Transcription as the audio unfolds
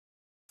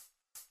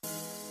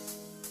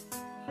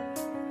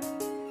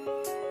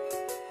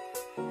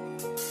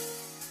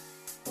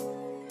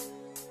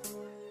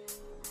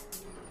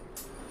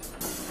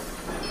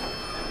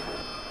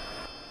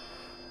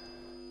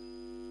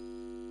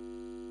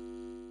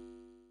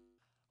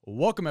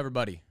Welcome,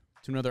 everybody,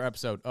 to another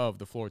episode of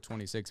the Floor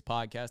 26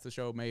 podcast, the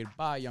show made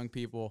by young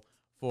people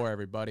for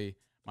everybody.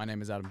 My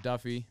name is Adam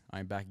Duffy.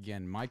 I'm back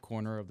again in my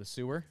corner of the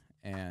sewer,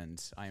 and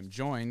I am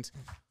joined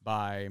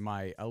by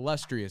my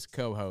illustrious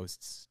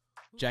co-hosts,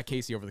 Jack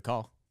Casey over the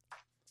call.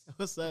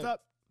 What's up? What's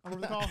up? I'm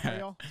over the call. Hey,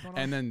 y'all. What's going on?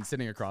 And then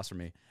sitting across from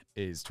me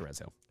is Therese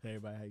Hill. Hey,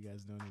 everybody. How you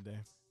guys doing today?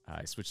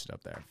 I switched it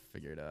up there.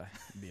 Figured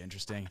it'd be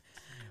interesting.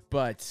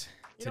 But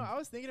I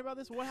was thinking about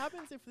this. What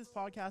happens if this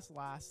podcast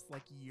lasts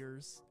like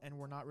years and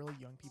we're not really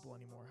young people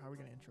anymore? How are we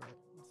going to intro it?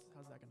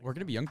 How's that going to we're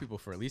going to be young people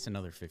for at least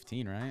another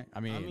 15, right?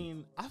 My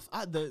in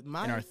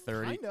our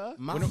 30. Kinda.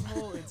 My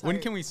whole entire, When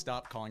can we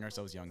stop calling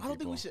ourselves young people? I don't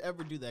think we should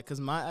ever do that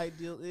because my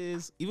ideal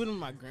is even when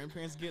my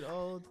grandparents get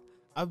old,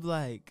 I'm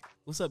like,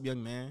 "What's up,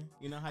 young man?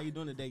 You know how you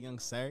doing today, young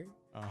sir?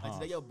 Like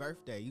today your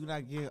birthday. You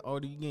not getting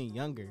older, you getting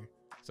younger.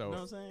 So you know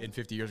what I'm saying? in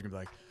 50 years, we're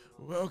going to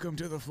be like, welcome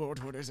to the Floor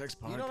 26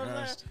 podcast. You know what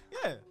I'm saying?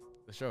 Yeah,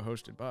 The show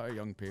hosted by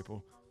young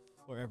people.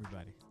 for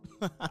everybody.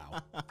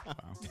 Wow.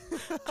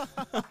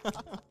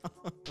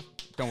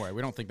 Don't worry,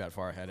 we don't think that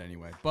far ahead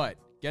anyway. But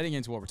getting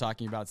into what we're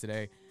talking about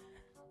today,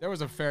 there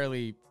was a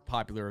fairly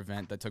popular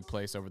event that took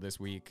place over this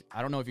week.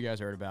 I don't know if you guys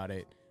heard about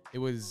it.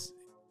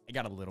 It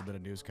got a little bit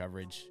of news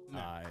coverage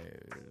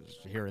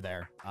here or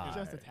there.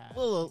 Just a tad.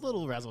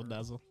 little razzle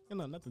dazzle.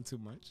 Nothing too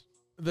much.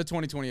 The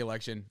 2020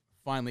 election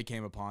finally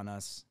came upon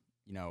us.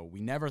 You know, we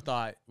never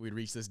thought we'd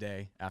reach this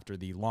day after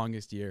the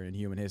longest year in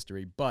human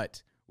history,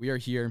 but we are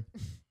here,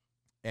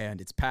 and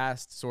it's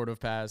passed, sort of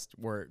passed.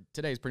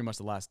 Today's pretty much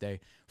the last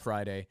day,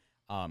 Friday,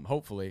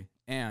 hopefully,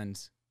 and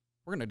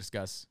we're going to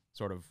discuss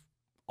sort of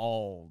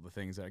all the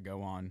things that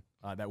go on,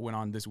 that went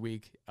on this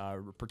week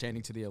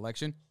pertaining to the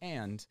election,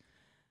 and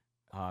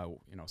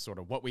sort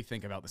of what we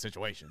think about the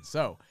situation.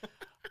 So,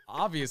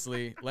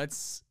 obviously,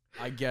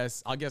 I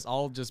guess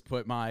I'll just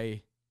put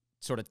my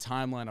sort of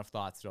timeline of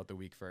thoughts throughout the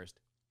week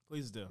first.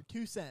 Please do.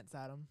 2 cents,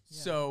 Adam.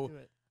 Yeah, So- do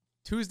it.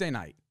 Tuesday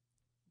night,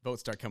 votes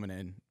start coming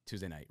in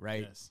Tuesday night,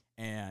 right? Yes.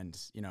 And,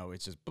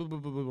 it's just boom,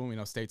 boom, boom, boom,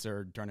 boom. States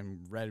are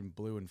turning red and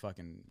blue and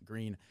fucking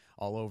green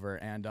all over.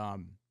 And,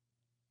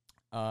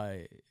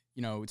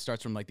 it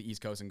starts from like the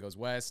East Coast and goes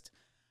west.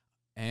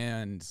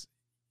 And,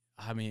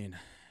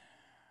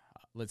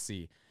 let's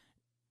see.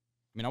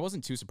 I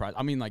wasn't too surprised.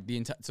 Like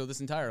so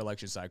this entire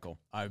election cycle,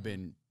 I've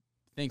been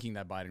thinking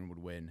that Biden would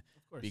win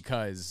Of course.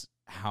 because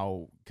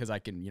I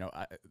can,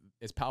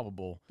 it's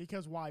palpable.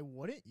 Because why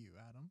wouldn't you,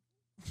 Adam?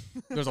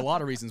 There's a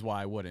lot of reasons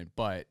why I wouldn't,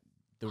 but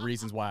the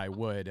reasons why I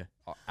would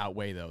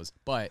outweigh those.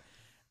 But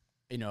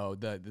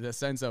the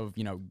sense of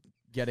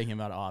getting him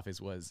out of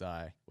office was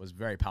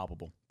very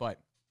palpable.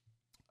 But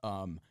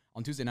on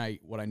Tuesday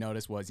night, what I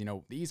noticed was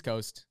the East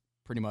Coast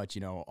pretty much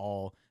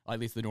all, at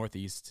least the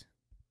Northeast,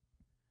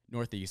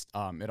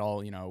 it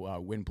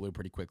all wind blew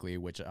pretty quickly,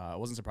 which I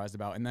wasn't surprised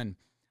about. And then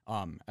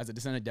as it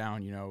descended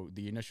down,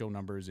 the initial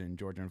numbers in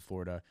Georgia and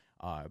Florida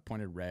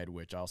pointed red,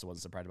 which I also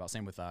wasn't surprised about.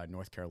 Same with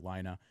North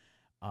Carolina.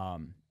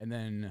 And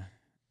then,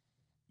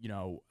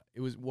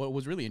 what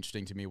was really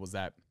interesting to me was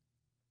that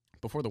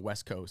before the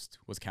West Coast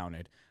was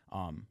counted,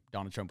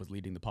 Donald Trump was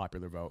leading the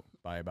popular vote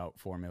by about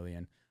 4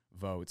 million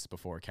votes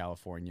before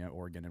California,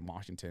 Oregon, and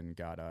Washington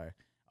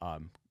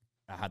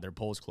had their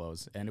polls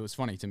closed. And it was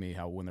funny to me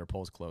how when their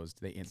polls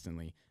closed, they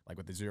instantly, like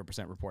with the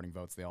 0% reporting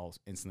votes, they all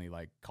instantly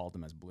like called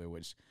them as blue,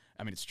 which,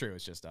 it's true.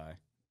 It's just it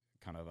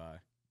kind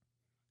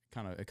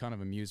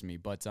of amused me.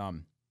 But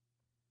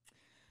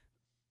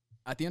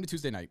at the end of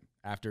Tuesday night,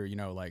 after,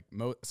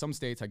 some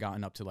states had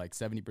gotten up to like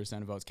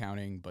 70% of votes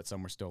counting, but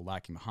some were still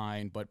lacking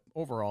behind. But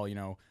overall,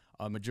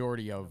 a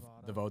majority of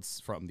the votes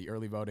from the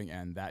early voting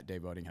and that day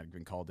voting had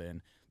been called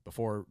in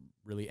before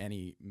really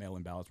any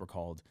mail-in ballots were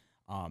called.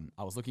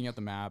 I was looking at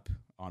the map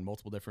on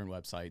multiple different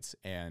websites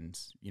and,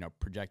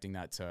 projecting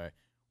that to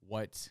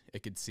what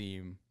it could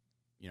seem,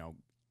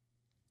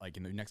 like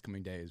in the next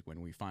coming days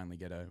when we finally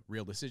get a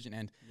real decision.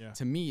 And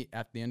to me,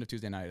 at the end of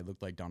Tuesday night, it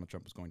looked like Donald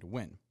Trump was going to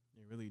win.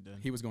 It really did.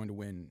 He was going to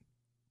win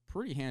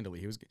pretty handily.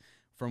 He was,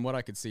 from what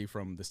I could see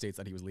from the states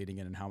that he was leading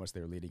in and how much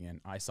they were leading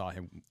in, I saw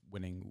him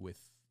winning with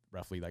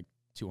roughly like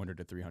 200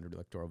 to 300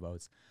 electoral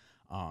votes,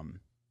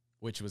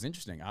 which was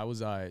interesting. I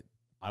was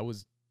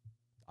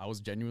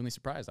genuinely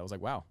surprised. I was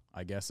like, wow,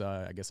 I guess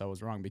I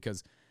was wrong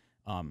because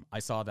I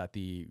saw that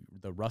the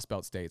Rust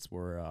Belt states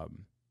were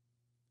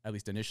at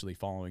least initially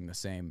following the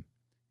same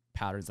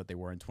patterns that they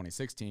were in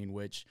 2016,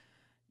 which,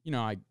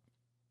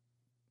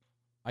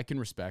 I can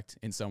respect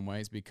in some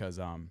ways because,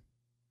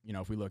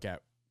 if we look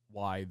at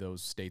why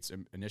those states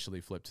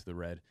initially flipped to the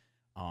red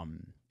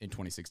in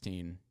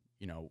 2016,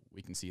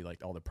 we can see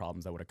like all the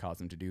problems that would have caused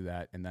them to do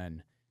that. And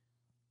then,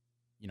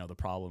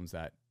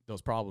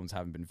 those problems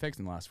haven't been fixed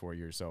in the last 4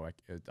 years. So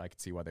I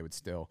could see why they would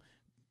still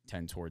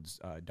tend towards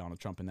Donald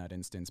Trump in that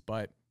instance.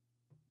 But,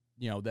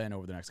 then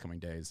over the next coming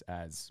days,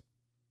 as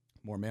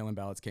more mail-in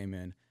ballots came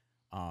in,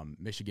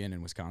 Michigan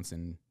and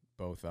Wisconsin,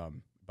 both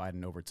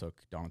Biden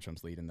overtook Donald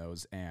Trump's lead in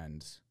those.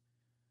 And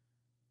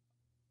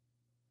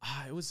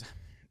it was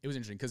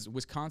interesting because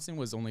Wisconsin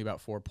was only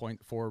about 4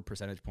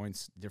 percentage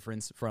points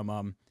difference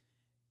from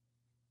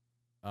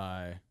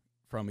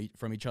from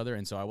each other,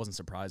 and so I wasn't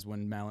surprised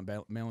when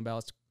mail-in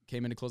ballots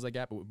came in to close that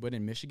gap. But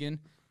in Michigan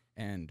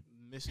and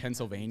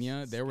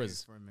Pennsylvania, there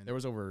was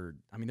over.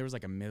 I mean, there was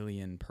like 1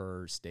 million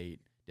per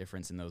state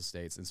difference in those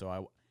states, and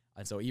so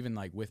even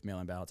like with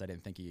mail-in ballots, I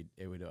didn't think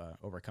it would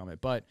overcome it.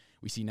 But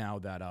we see now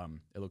that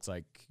it looks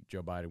like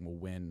Joe Biden will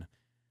win.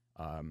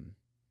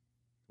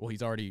 Well,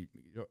 he's already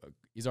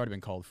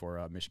been called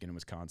for Michigan and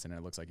Wisconsin, and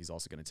it looks like he's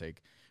also going to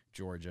take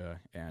Georgia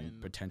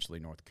and potentially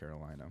North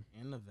Carolina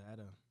and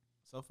Nevada.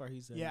 So far,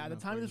 he's at the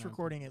time of this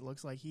recording, it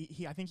looks like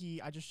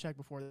I just checked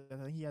before that.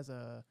 I think he has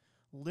a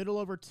little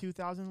over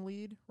 2,000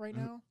 lead right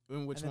now.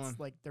 In which and one? It's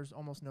like there's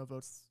almost no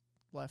votes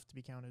left to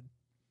be counted.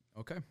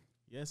 Okay.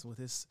 Yes, with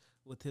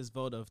his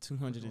vote of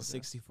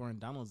 264 and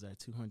Donald's at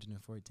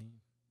 214.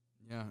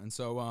 Yeah, and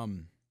so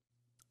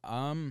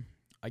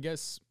I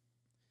guess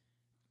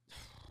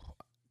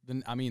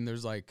then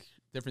there's like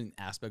different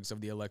aspects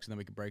of the election that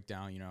we could break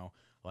down,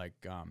 like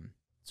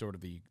sort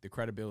of the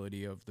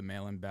credibility of the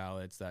mail-in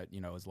ballots that,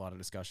 is a lot of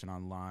discussion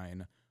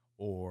online,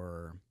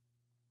 or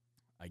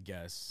I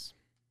guess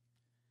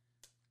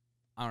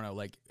I don't know,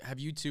 like, have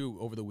you two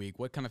over the week,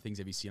 what kind of things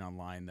have you seen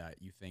online that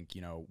you think,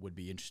 would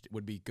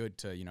be good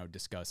to,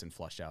 discuss and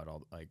flush out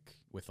all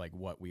with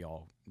what we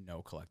all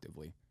know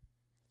collectively?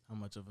 How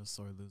much of a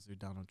sore loser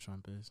Donald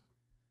Trump is?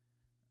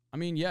 I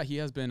mean, yeah, he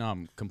has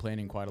been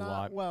complaining quite a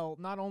lot. Well,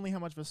 not only how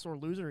much of a sore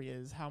loser he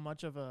is, how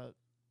much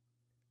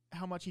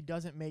he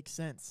doesn't make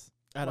sense.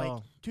 At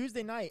all.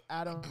 Tuesday night,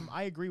 Adam,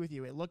 I agree with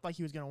you. It looked like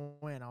he was going to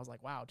win. I was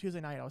like, wow.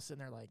 Tuesday night, I was sitting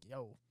there like,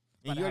 yo.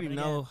 And you already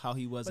know how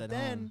he was at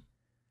home.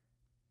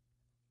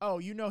 Oh,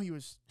 he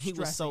was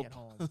stressing at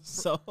home.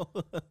 so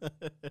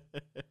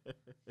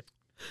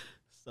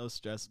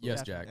stressful.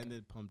 Yes, Jack. And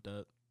then pumped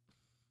up.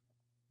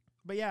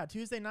 But yeah,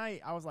 Tuesday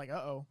night, I was like,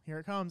 uh-oh, here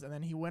it comes. And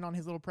then he went on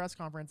his little press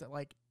conference at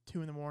like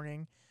 2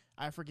 a.m.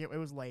 I forget, it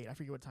was late. I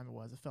forget what time it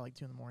was. It felt like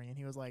 2 a.m. And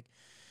he was like,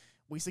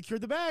 we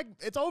secured the bag.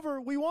 It's over.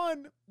 We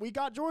won. We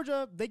got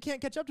Georgia. They can't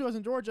catch up to us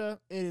in Georgia.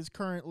 It is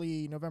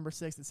currently November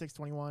 6th at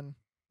 6:21.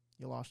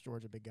 You lost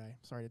Georgia, big guy.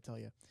 Sorry to tell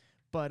you.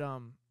 But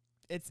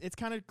it's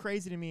kind of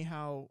crazy to me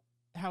how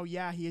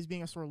he is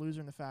being a sore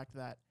loser in the fact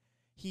that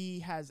he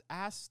has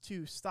asked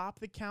to stop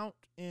the count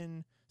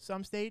in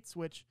some states,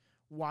 which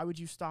why would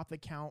you stop the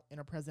count in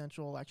a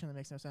presidential election? That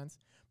makes no sense.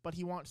 But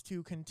he wants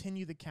to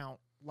continue the count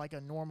like a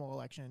normal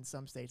election in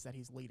some states that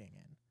he's leading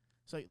in.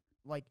 So,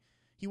 like,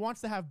 he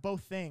wants to have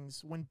both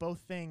things when both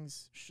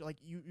things,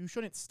 you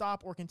shouldn't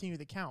stop or continue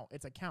the count.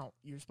 It's a count.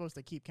 You're supposed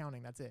to keep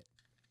counting. That's it.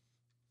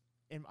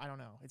 And I don't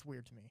know. It's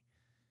weird to me.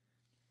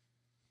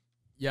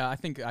 Yeah, I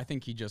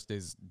think he just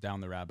is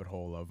down the rabbit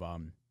hole of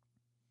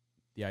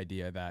the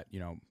idea that,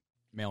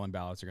 mail-in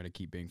ballots are going to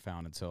keep being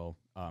found until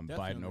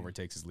Biden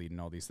overtakes his lead and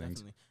all these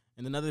things. Definitely.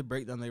 And another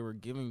breakdown they were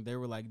giving, they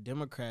were like,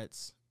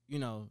 Democrats,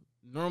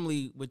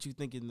 normally what you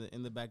think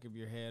in the back of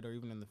your head or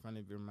even in the front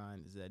of your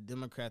mind is that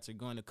Democrats are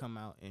going to come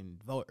out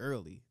and vote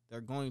early.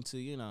 They're going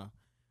to,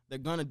 they're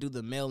going to do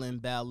the mail-in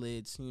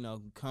ballots,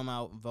 come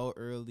out, vote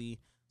early.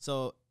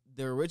 So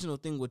the original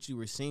thing, what you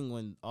were seeing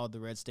when all the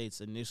red states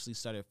initially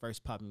started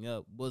first popping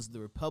up, was the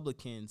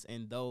Republicans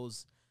and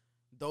those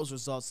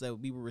results that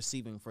we were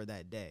receiving for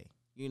that day.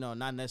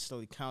 Not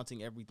necessarily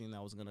counting everything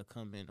that was going to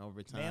come in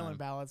over time. Mail-in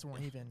ballots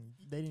they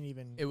didn't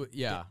even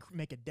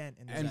make a dent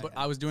in this. But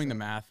I was doing the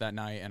math that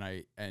night,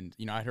 and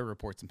I heard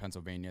reports in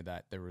Pennsylvania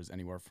that there was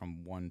anywhere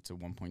from 1 to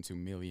 1.2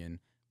 million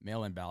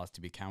mail-in ballots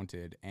to be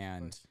counted,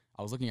 and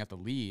I was looking at the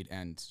lead,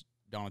 and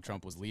Donald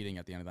Trump was leading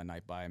at the end of that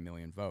night by 1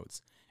 million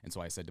votes. And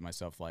so I said to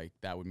myself, like,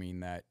 that would mean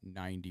that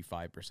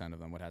 95% of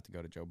them would have to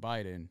go to Joe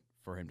Biden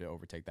for him to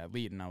overtake that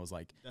lead. And I was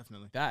like,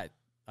 definitely.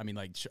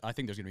 I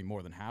think there's going to be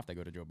more than half that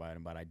go to Joe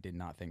Biden, but I did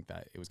not think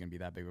that it was going to be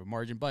that big of a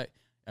margin. But,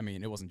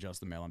 it wasn't just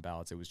the mail-in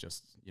ballots. It was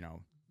just,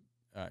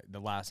 the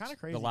last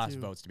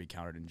votes to be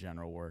counted in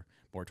general were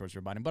more towards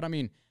Joe Biden. But,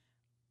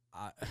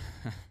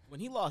 when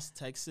he lost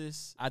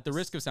Texas, at the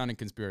risk of sounding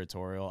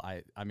conspiratorial,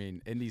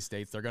 in these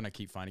states, they're going to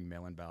keep finding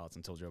mail-in ballots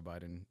until Joe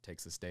Biden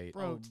takes the state.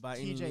 Bro,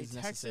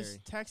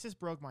 Texas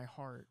broke my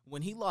heart.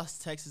 When he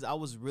lost Texas, I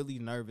was really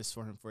nervous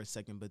for him for a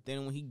second. But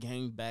then when he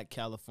gained back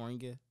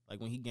California,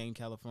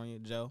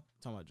 Joe,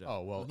 talking about Joe.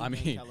 Oh, well,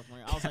 California,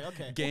 I was like,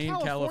 okay.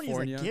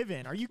 California. A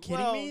given. Are you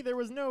kidding me? There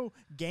was no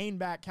gain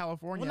back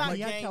California. Well, not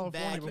he had California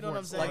back, before. you know what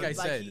I'm saying? Like I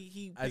said,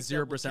 he at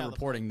 0%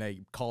 reporting,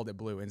 they called it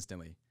blue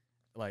instantly.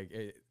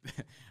 I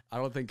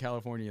don't think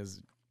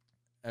California's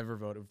ever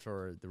voted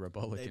for the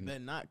Republican. They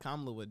not.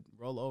 Kamala would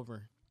roll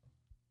over.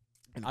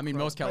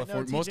 Most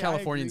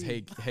Californians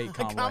hate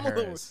Kamala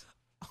Harris.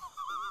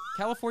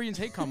 Californians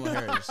hate Kamala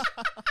Harris.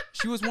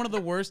 She was one of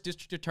the worst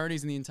district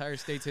attorneys in the entire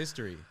state's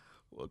history.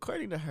 Well,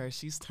 according to her,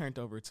 she's turned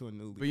over to a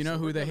new leader. But you know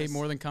who they hate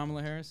more than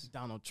Kamala Harris?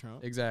 Donald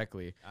Trump.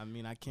 Exactly. I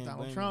can't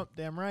Donald Trump,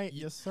 damn right.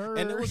 Yes, sir.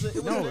 And it was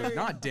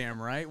not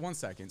damn right. 1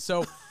 second.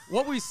 So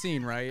what we've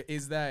seen, right,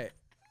 is that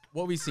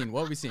what we've seen.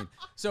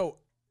 So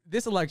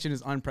this election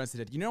is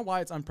unprecedented. You know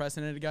why it's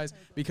unprecedented, guys?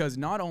 Because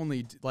not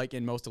only, like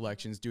in most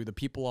elections, do the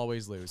people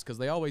always lose, because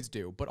they always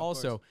do, but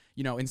also,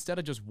 you know, instead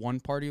of just one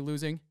party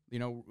losing, you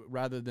know,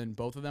 rather than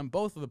both of them,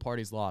 both of the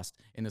parties lost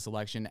in this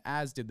election,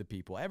 as did the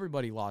people.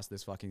 Everybody lost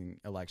this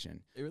fucking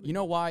election. Really You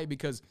know why?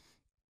 Because,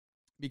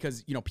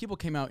 you know, people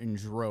came out in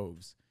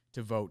droves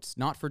to vote,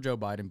 not for Joe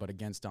Biden, but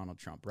against Donald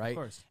Trump, right? Of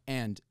course.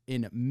 And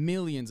in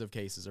millions of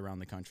cases around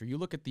the country, you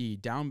look at the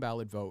down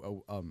ballot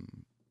vote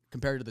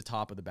compared to the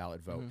top of the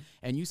ballot vote,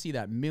 and you see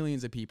that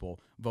millions of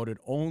people voted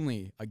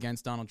only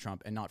against Donald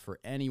Trump and not for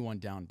anyone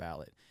down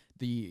ballot.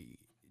 The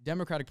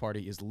Democratic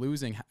Party is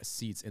losing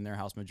seats in their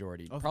House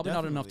majority. Oh, Probably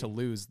not enough to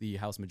definitely. lose the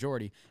House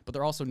majority, but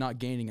they're also not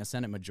gaining a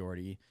Senate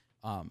majority.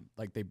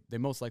 Like they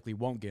most likely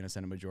won't gain a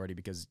Senate majority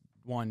because,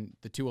 one,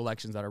 the two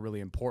elections that are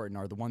really important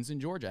are the ones in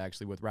Georgia,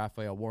 actually, with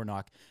Raphael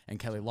Warnock and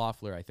Kelly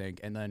Loeffler, I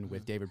think, and then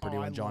with David Perdue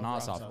I and John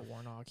love Ossoff. Raphael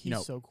Warnock. He's You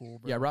know, so cool,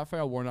 bro. Yeah,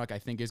 Raphael Warnock, I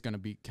think, is going to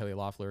beat Kelly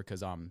Loeffler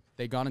because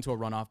they got into a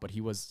runoff, but he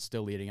was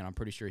still leading, and I'm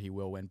pretty sure he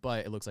will win.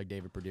 But it looks like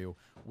David Perdue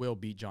will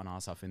beat John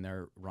Ossoff in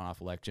their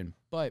runoff election.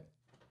 But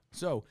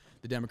so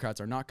the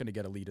Democrats are not going to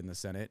get a lead in the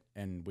Senate,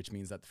 and which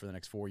means that for the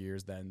next 4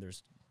 years, then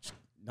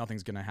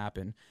nothing's going to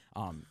happen.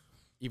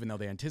 Even though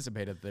they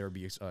anticipated there would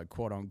be a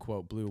quote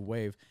unquote blue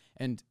wave,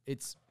 and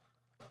it's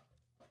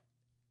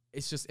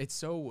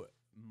so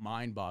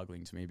mind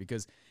boggling to me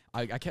because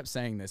I kept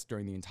saying this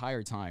during the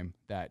entire time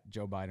that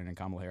Joe Biden and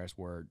Kamala Harris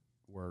were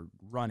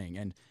running,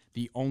 and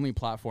the only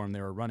platform they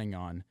were running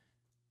on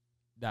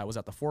that was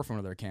at the forefront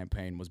of their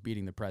campaign was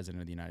beating the president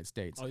of the United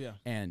States. Oh yeah.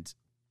 And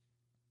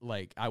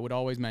like I would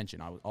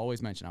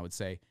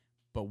say,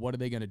 but what are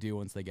they going to do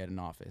once they get in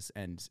office?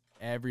 And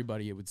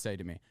everybody would say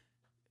to me,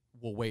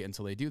 we'll wait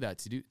until they do that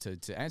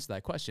to answer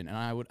that question.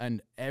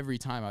 And every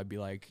time I'd be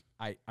like,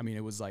 I mean,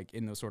 it was like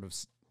in the sort of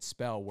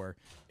spell where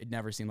it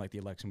never seemed like the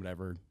election would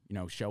ever, you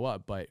know, show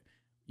up. But,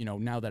 you know,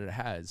 now that it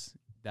has,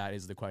 that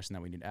is the question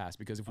that we need to ask.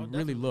 Because if we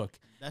really look,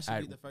 that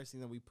should be the first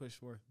thing that we push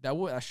for.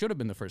 that should have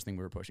been the first thing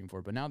we were pushing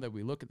for. But now that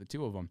we look at the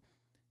two of them,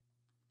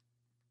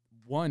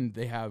 one,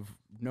 they have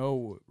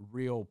no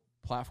real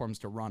platforms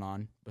to run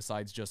on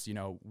besides just, you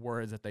know,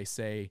 words that they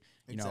say,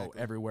 you know,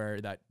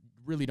 everywhere that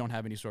really don't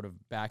have any sort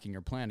of backing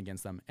or plan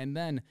against them. And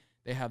then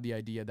they have the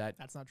idea that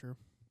That's not true.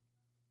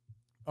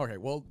 okay,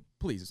 well,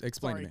 please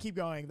explain Sorry, to me. keep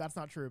going. That's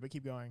not true, but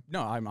keep going.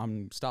 No,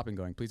 I'm stopping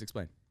going. Please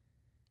explain.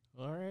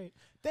 All right.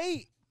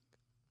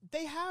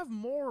 They have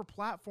more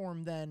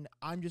platform than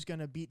I'm just going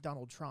to beat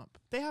Donald Trump.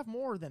 They have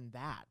more than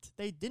that.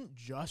 They didn't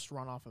just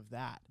run off of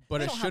that. But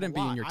They it don't have shouldn't a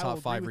be in lot. your I top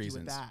will 5 agree with you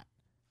with reasons. that.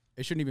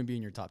 It shouldn't even be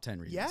in your top 10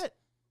 reasons. Yet?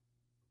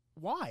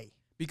 Why?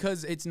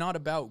 Because it's not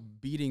about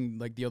beating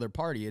like the other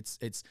party.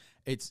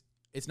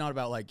 It's not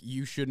about like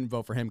you shouldn't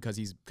vote for him because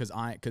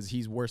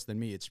he's worse than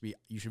me. It should be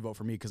you should vote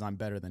for me because I'm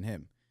better than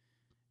him.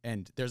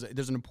 And there's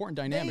an important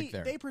dynamic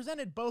there. They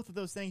presented both of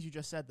those things you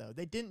just said, though.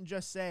 They didn't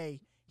just say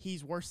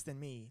he's worse than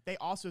me. They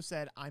also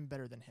said I'm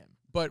better than him.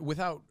 But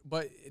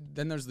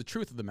then there's the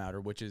truth of the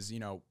matter, which is, you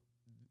know,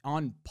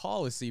 on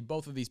policy,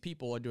 both of these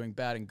people are doing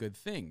bad and good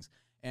things.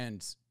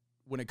 And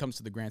when it comes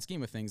to the grand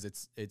scheme of things,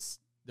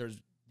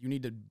 you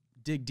need to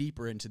dig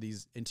deeper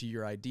into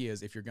your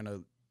ideas if you're going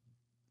to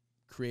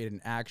create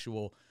an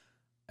actual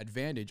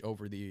advantage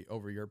over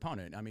your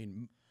opponent. I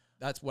mean,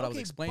 that's what I was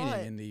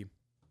explaining in the.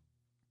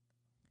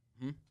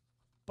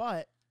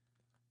 But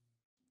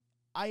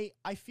I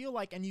feel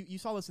like, and you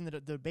saw this in the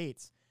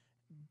debates,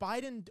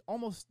 Biden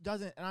almost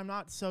doesn't, and I'm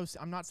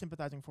not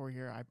sympathizing for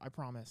here, I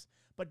promise,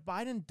 but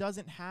Biden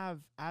doesn't have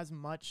as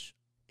much,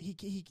 he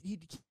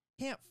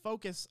can't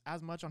focus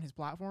as much on his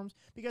platforms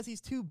because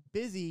he's too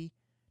busy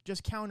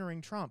just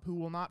countering Trump, who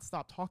will not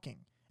stop talking.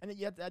 And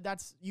yet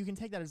that's, you can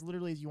take that as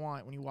literally as you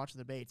want when you watch the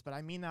debates, but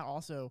I mean that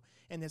also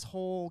in this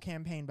whole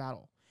campaign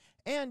battle.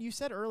 And you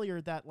said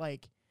earlier that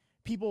like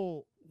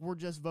people were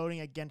just voting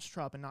against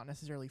Trump and not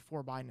necessarily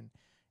for Biden,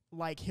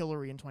 like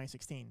Hillary in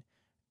 2016.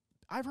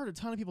 I've heard a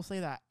ton of people say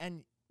that,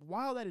 and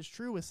while that is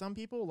true with some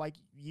people, like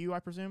you, I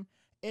presume,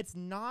 it's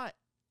not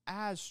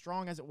as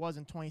strong as it was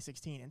in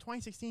 2016. In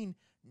 2016,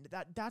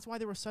 that's why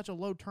there was such a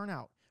low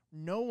turnout.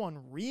 No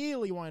one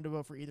really wanted to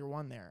vote for either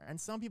one there. And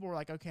some people were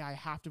like, okay, I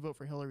have to vote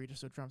for Hillary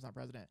just so Trump's not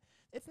president.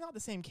 It's not the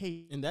same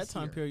case. In that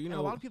time here. period, you And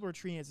know, a lot of people are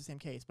treating it as the same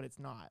case, but it's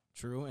not.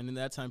 True. And in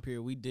that time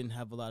period, we didn't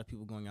have a lot of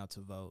people going out to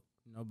vote.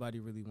 Nobody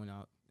really went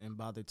out and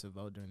bothered to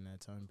vote during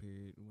that time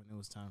period when it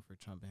was time for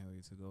Trump and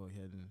Hillary to go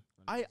ahead and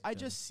I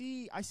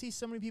see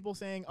so many people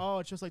saying, oh,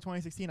 it's just like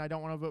 2016. I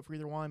don't want to vote for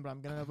either one, but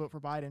I'm going to vote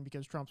for Biden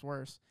because Trump's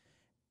worse.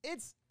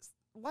 It's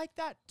like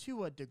that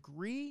to a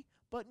degree,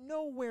 but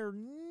nowhere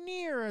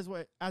near as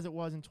it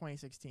was in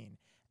 2016.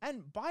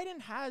 And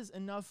Biden has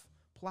enough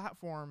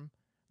platform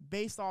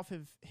based off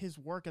of his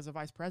work as a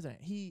vice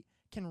president. He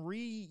can not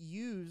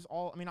reuse,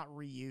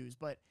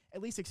 but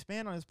at least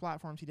expand on his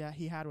platforms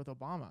he had with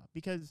Obama.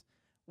 Because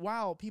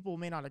while people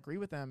may not agree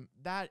with him,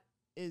 that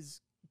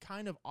is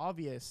kind of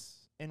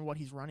obvious in what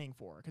he's running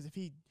for. Because if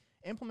he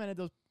implemented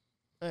those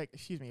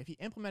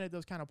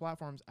kind of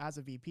platforms as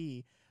a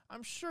VP,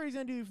 I'm sure he's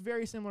going to do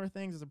very similar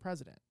things as a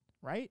president,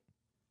 right?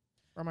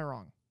 Or am I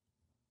wrong?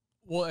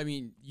 Well, I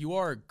mean, you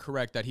are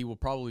correct that he will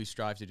probably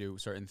strive to do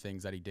certain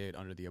things that he did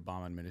under the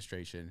Obama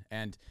administration.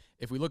 And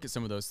if we look at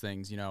some of those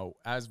things,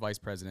 as vice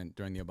president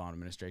during the Obama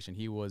administration,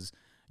 he was,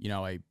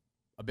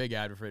 a big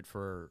advocate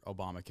for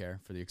Obamacare,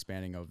 for the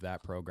expanding of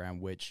that program,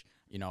 which,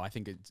 I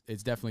think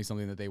it's definitely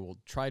something that they will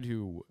try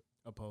to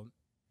Uphold.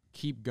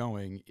 keep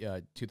going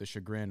to the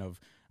chagrin of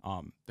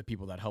the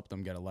people that helped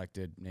them get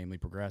elected, namely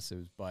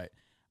progressives. But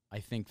I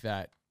think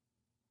that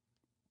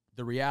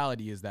the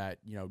reality is that,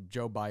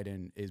 Joe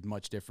Biden is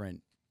much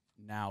different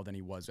now than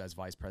he was as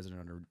vice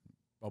president under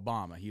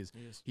Obama.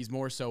 He's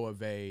more so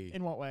of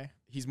In what way?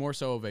 he's more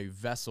so of a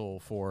vessel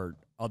for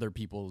other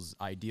people's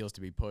ideals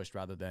to be pushed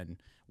rather than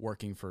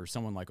working for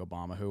someone like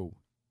Obama, who,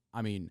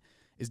 I mean,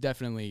 is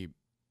definitely,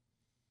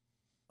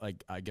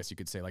 like, I guess you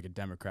could say, like a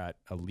Democrat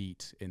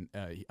elite in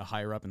a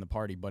higher up in the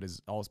party, but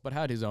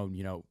had his own,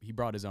 he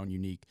brought his own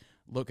unique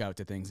lookout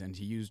to things, and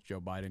he used Joe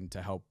Biden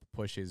to help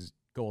push his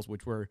goals,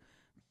 which were,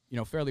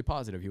 fairly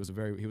positive. He was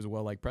a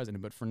well-liked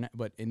president,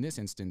 but in this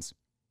instance,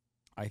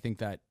 I think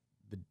that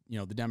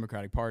the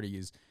Democratic Party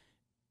is,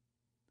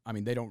 I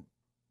mean,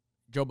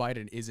 Joe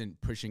Biden isn't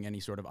pushing any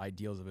sort of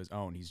ideals of his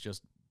own. He's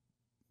just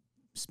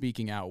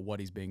speaking out what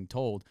he's being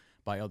told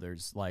by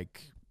others,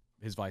 like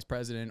his vice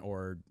president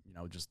or,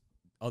 just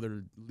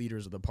other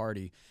leaders of the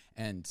party.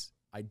 And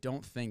I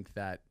don't think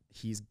that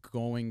he's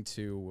going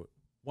to,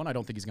 I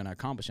don't think he's going to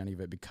accomplish any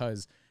of it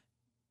because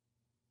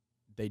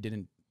they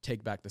didn't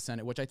take back the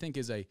Senate, which I think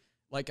is it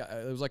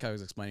was like I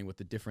was explaining with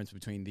the difference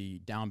between the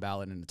down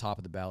ballot and the top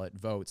of the ballot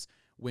votes,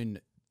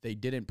 when they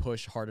didn't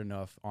push hard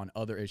enough on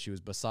other issues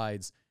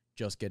besides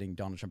just getting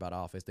Donald Trump out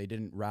of office. They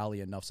didn't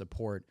rally enough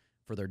support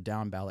for their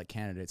down ballot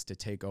candidates to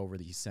take over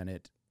the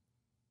Senate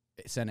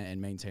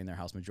and maintain their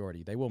House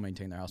majority. They will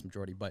maintain their House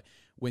majority, but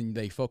when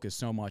they focus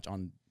so much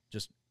on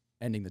just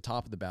ending the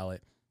top of the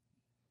ballot,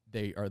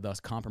 they are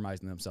thus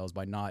compromising themselves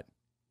by not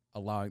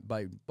allowing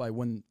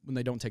when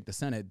they don't take the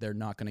Senate, they're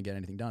not going to get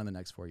anything done in the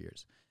next 4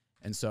 years.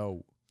 And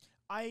so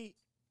I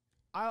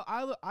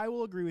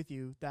will agree with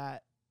you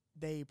that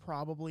they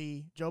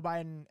probably, Joe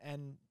Biden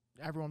and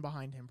everyone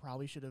behind him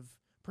probably should have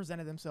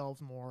presented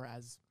themselves more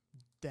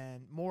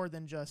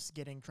than just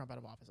getting Trump out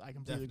of office. I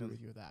completely agree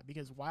with you with that,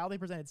 because while they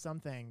presented some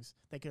things,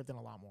 they could have done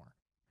a lot more.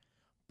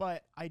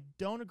 But I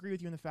don't agree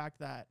with you in the fact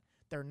that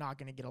they're not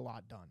going to get a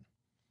lot done,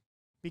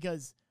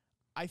 because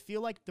I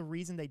feel like the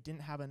reason they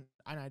didn't have and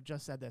I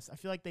just said this, I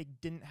feel like they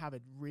didn't have a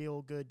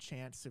real good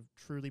chance to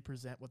truly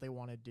present what they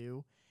want to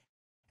do.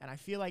 And I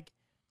feel like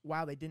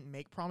while they didn't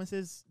make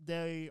promises,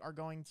 they are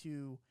going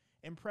to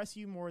impress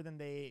you more than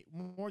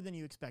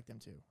you expect them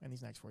to in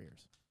these next 4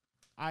 years.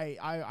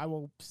 I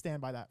will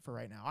stand by that for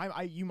right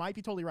now. You might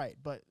be totally right,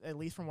 but at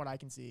least from what I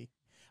can see,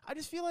 I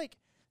just feel like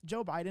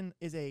Joe Biden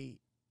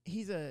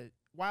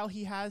while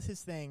he has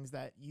his things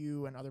that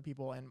you and other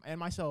people and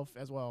myself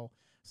as well,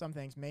 some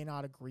things may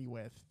not agree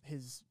with,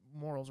 his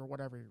morals or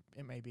whatever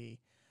it may be,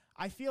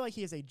 I feel like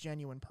he is a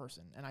genuine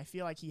person, and I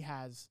feel like he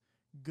has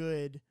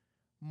good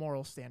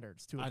moral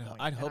standards to a point.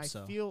 I'd hope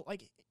so.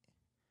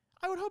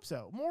 I would hope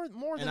so. More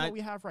than what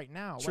we have right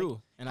now. True. Like,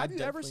 and have you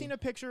ever seen a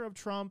picture of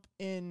Trump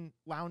in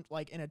lounge,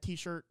 like in a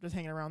t-shirt just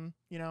hanging around,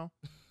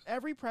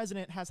 Every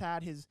president has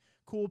had his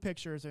cool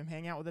pictures of him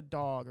hanging out with a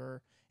dog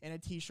or in a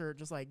t-shirt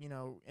just like,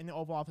 in the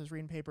Oval Office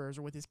reading papers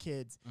or with his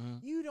kids.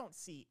 Mm-hmm. You don't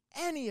see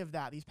any of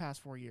that these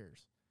past 4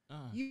 years.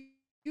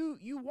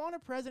 You want a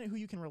president who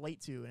you can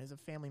relate to and is a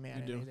family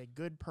man and is a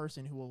good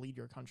person who will lead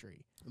your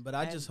country. But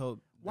I just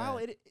hope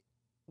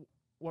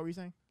what were you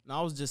saying? No,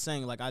 I was just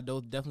saying, like, I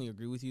don't definitely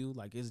agree with you.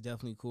 Like, it's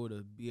definitely cool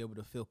to be able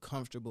to feel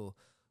comfortable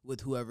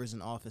with whoever's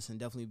in office and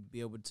definitely be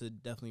able to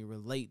definitely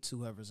relate to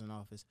whoever's in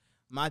office.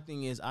 My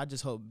thing is, I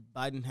just hope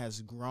Biden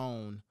has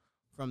grown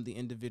from the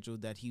individual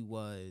that he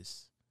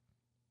was.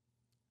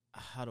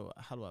 How do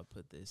I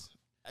put this?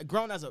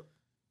 Grown as a,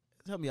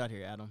 help me out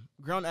here, Adam.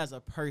 Grown as a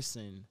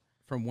person.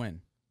 From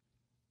when?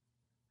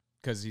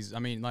 Because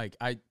under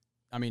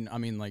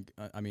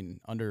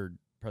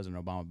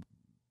President Obama,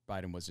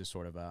 Biden was just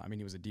sort of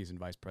he was a decent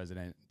vice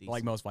president.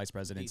 Like most vice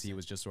presidents, he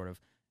was just sort of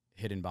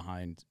hidden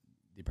behind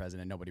the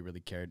president. Nobody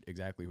really cared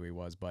exactly who he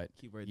was, but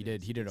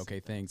he did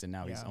okay things, and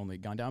now he's only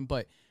gone down.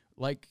 But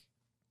like,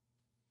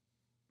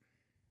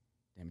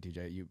 damn it,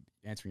 TJ, you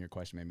answering your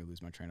question made me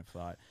lose my train of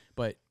thought.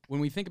 But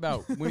when we think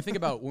about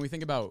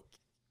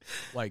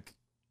like,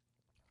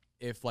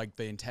 if like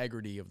the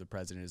integrity of the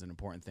president is an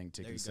important thing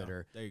to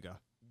consider. There you go.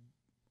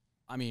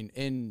 I mean,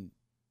 in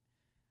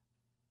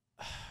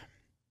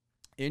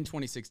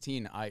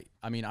 2016, I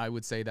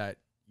would say that,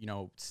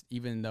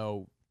 even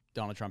though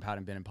Donald Trump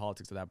hadn't been in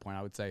politics at that point,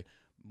 I would say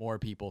more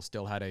people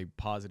still had a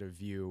positive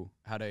view.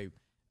 I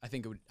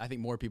think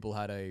more people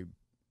had a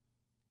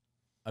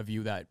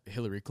view that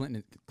Hillary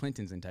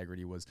Clinton's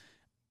integrity was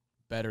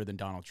better than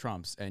Donald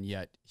Trump's, and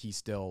yet he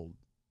still,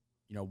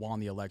 won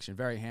the election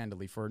very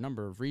handily for a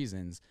number of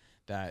reasons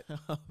that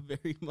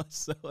very much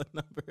so, a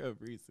number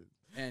of reasons.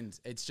 And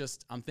it's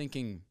just, I'm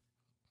thinking,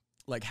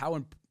 like,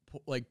 how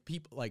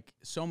people, like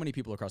so many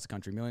people across the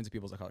country, millions of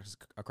people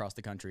across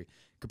the country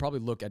could probably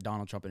look at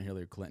Donald Trump and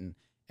Hillary Clinton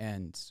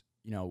and,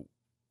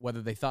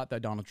 whether they thought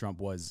that Donald Trump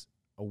was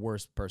a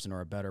worse person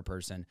or a better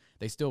person,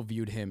 they still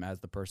viewed him as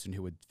the person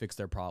who would fix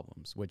their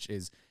problems, which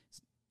is,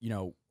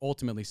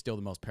 ultimately still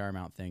the most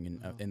paramount thing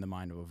in the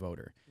mind of a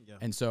voter. Yeah.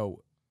 And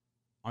so,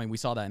 I mean, we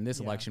saw that in this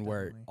Yeah, election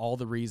definitely.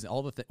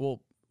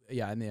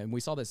 where and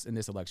we saw this in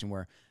this election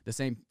where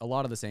a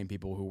lot of the same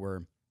people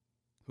who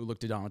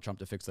looked to Donald Trump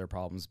to fix their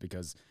problems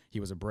because he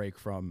was a break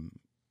from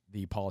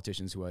the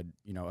politicians who had,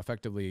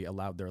 effectively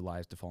allowed their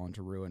lives to fall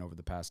into ruin over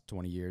the past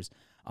 20 years.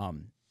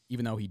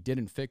 Even though he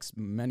didn't fix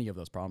many of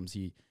those problems,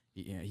 he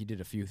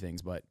did a few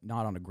things, but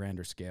not on a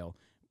grander scale.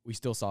 We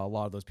still saw a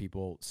lot of those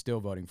people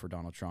still voting for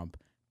Donald Trump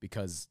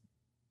because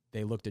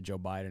they looked at Joe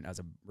Biden as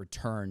a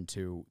return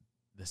to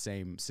the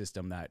same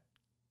system that,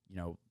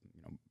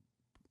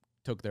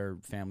 took their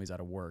families out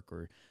of work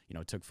or,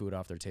 took food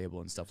off their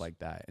table and stuff like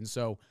that. And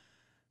so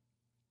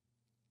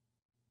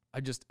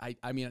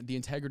I mean, the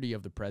integrity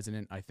of the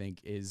president, I think,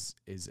 is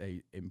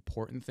a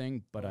important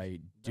thing, but I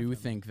do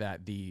think that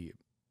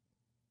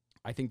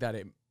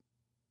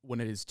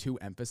when it is too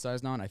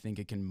emphasized on, I think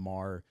it can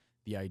mar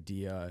the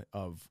idea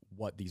of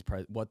what these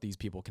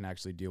people can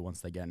actually do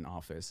once they get in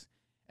office.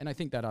 And I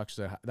think that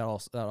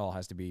all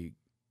has to be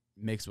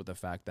mixed with the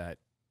fact that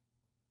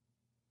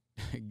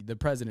the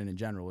president in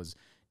general is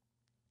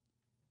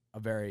a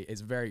very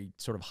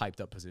sort of hyped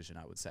up position,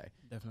 I would say.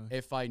 Definitely.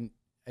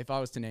 If I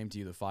was to name to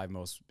you the 5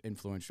 most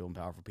influential and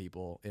powerful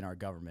people in our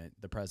government,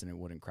 the president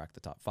wouldn't crack the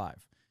top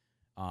 5.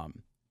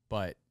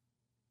 But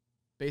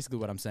basically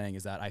what I'm saying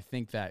is that I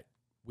think that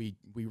we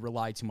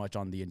rely too much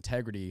on the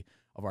integrity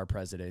of our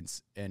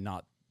presidents and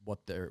not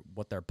what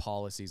their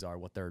policies are,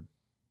 what they're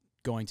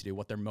going to do,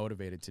 what they're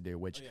motivated to do,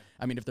 which,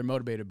 I mean, if they're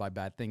motivated by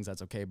bad things,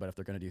 that's okay. But if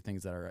they're going to do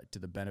things that are to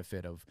the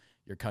benefit of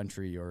your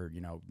country or,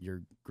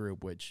 your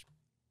group, which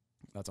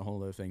that's a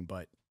whole other thing,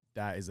 but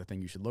that is the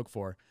thing you should look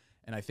for.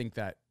 And I think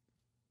that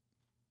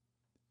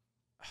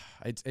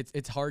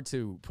it's hard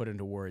to put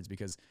into words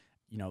because,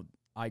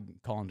 I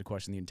call into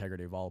question the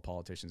integrity of all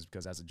politicians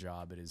because as a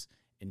job, it is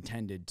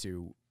intended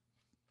to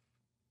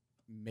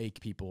make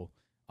people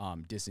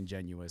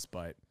disingenuous.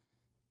 But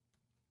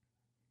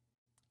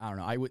I don't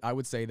know. I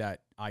would say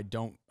that I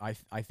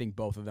think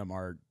both of them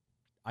are.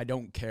 I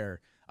don't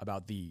care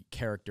about the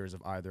characters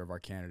of either of our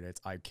candidates.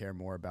 I care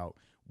more about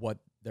what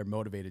they're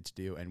motivated to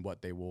do and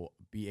what they will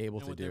be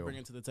able to what do. they're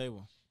bringing to the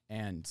table.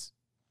 And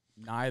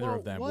neither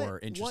of them were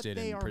interested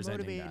in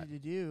presenting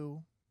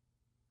that.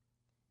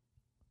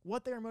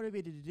 What they are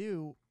motivated to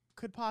do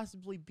could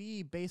possibly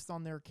be based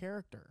on their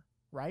character,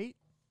 right?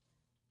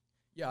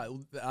 Yeah,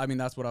 I mean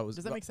that's what I was.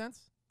 Does that make sense?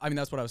 I mean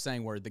that's what I was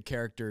saying. Where the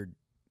character,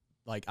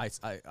 like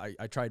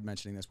I tried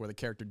mentioning this, where the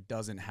character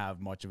doesn't have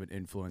much of an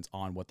influence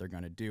on what they're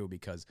going to do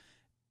because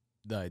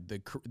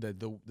the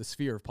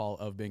sphere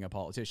of being a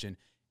politician,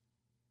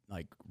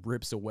 like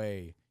rips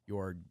away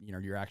your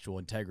actual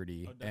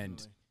integrity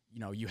and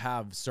you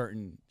have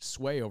certain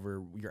sway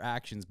over your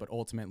actions, but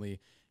ultimately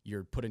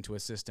you're put into a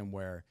system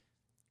where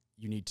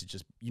you need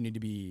to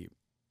be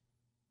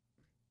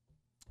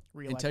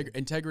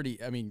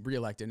integrity. I mean,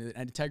 reelected, and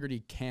integrity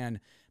can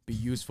be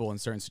useful in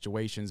certain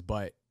situations,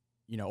 but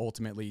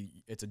ultimately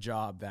it's a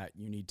job that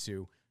you need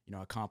to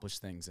accomplish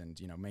things and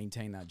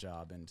maintain that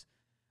job, and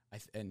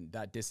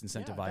that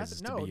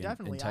disincentivizes to be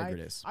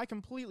integritous. I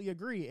completely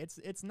agree.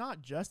 It's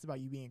not just about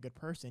you being a good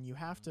person. You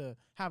have to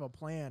have a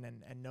plan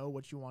and know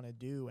what you want to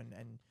do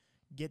and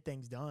get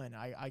things done.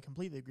 I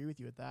completely agree with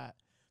you with that.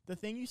 The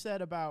thing you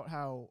said about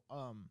how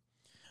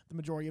the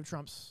majority of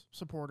Trump's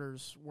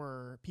supporters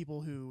were people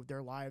who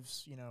their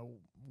lives,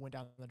 went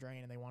down the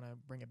drain and they want to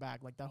bring it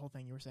back. Like that whole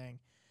thing you were saying.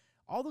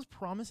 All those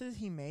promises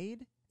he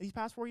made these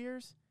past 4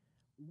 years,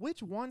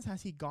 which ones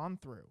has he gone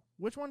through?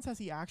 Which ones has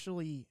he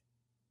actually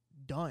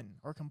done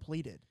or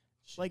completed?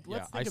 Like,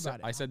 let's think about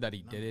it. I said that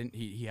he didn't.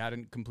 He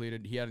hadn't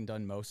completed. He hadn't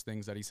done most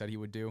things that he said he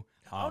would do.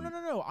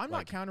 No. I'm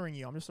not countering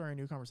you. I'm just starting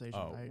a new conversation.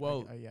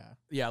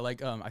 Yeah.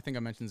 Like, I think I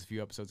mentioned this a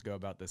few episodes ago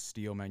about the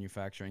steel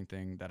manufacturing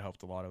thing that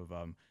helped a lot of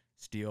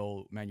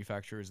steel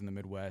manufacturers in the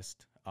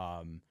Midwest.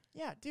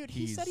 Yeah, dude.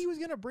 He said he was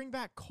gonna bring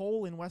back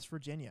coal in West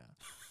Virginia.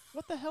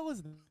 What the hell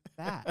is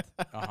that?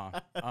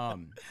 I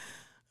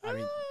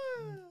mean,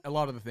 a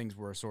lot of the things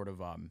were sort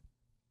of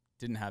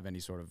didn't have any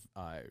sort of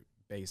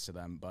base to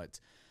them, but.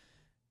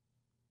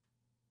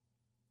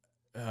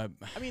 I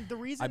mean, the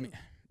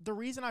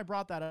reason I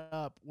brought that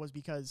up was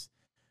because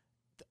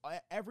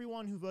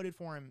everyone who voted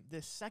for him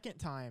this second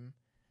time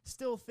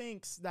still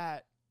thinks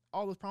that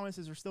all those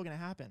promises are still going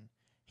to happen.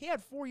 He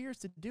had 4 years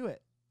to do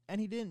it, and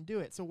he didn't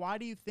do it. So why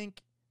do you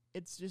think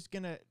it's just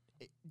gonna?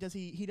 Do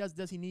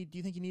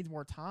you think he needs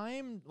more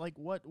time? Like,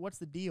 what's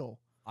the deal?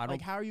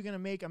 Like, how are you going to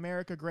make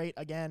America great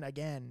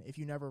again if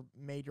you never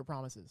made your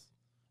promises?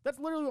 That's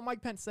literally what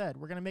Mike Pence said.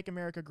 We're going to make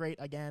America great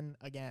again.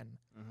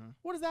 Mm-hmm.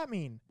 What does that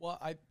mean? Well,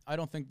 I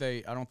think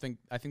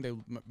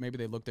maybe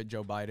they looked at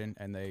Joe Biden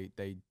and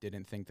they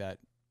didn't think that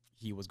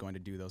he was going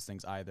to do those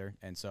things either.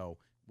 And so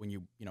when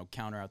you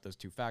counter out those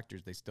two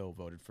factors, they still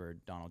voted for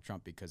Donald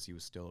Trump because he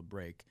was still a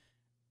break.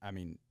 I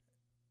mean,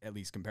 at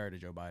least compared to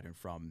Joe Biden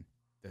from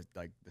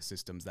the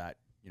systems that,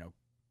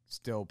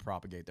 still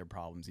propagate their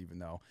problems, even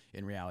though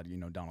in reality, you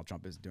know, Donald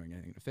Trump isn't doing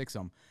anything to fix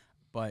them.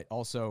 But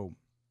also,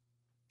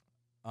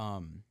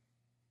 I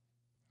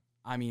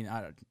mean,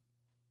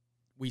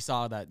 we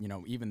saw that, you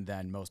know, even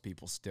then, most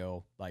people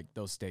still, like,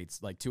 those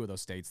states, like 2 of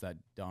those states that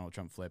Donald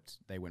Trump flipped,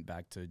 they went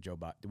back to Joe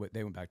Biden.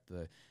 They went back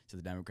to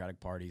the Democratic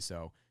Party.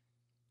 So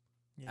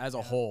as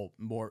a whole,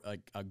 more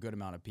like a good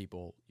amount of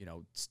people, you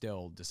know,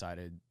 still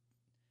decided,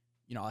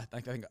 you know, I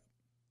think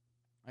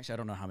actually I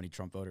don't know how many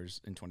Trump voters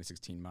in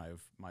 2016 might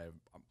have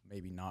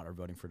maybe not are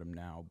voting for them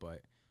now,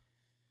 but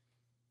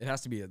it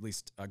has to be at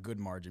least a good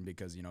margin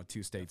because, you know,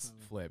 2 states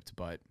flipped.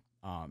 But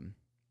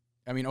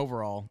I mean,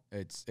 overall,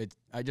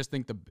 I just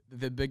think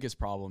the biggest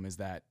problem is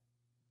that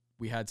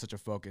we had such a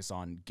focus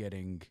on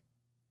getting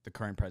the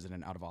current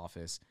president out of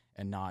office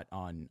and not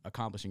on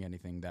accomplishing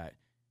anything, that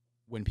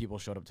when people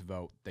showed up to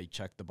vote, they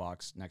checked the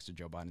box next to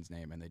Joe Biden's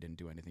name and they didn't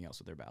do anything else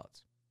with their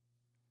ballots.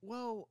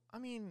 Well, I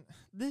mean,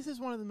 this is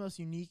one of the most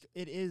unique.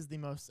 It is the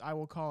most, I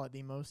will call it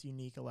the most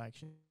unique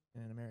election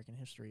in American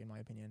history, in my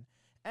opinion.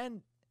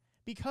 And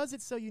because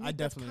it's so unique, I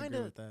definitely agree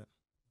with that.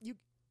 You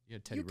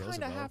had Teddy You kind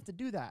Roosevelt, of have to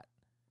do that.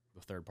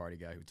 the third party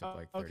guy who took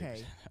like 30%.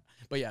 Okay.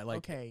 But yeah, like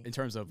Okay. in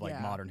terms of like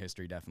Yeah. modern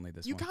history, definitely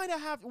this You one. kind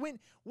of have when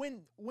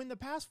the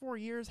past 4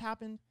 years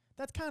happened.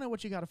 That's kind of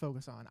what you got to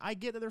focus on. I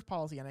get that there's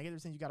policy and I get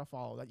there's things you got to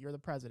follow. That you're the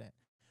president,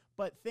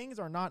 but things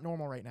are not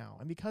normal right now,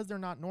 and because they're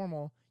not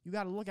normal, you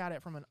got to look at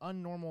it from an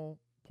unnormal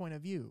point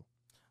of view.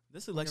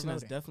 This election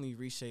has voting. definitely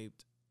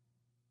reshaped.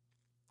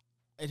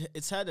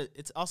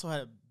 It's also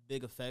had a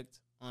big effect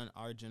on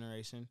our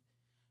generation,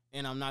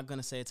 and I'm not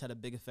gonna say it's had a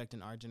big effect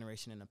in our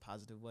generation in a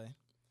positive way,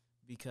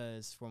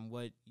 because from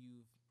what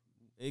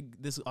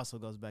this also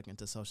goes back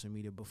into social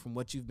media, but from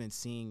what you've been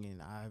seeing,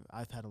 and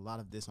I've had a lot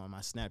of this on my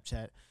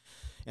Snapchat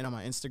and on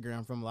my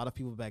Instagram from a lot of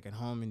people back at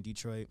home in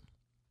Detroit,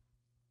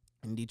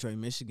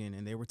 Michigan,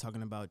 and they were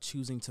talking about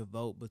choosing to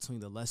vote between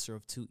the lesser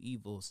of 2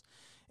 evils,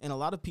 and a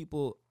lot of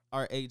people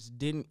our age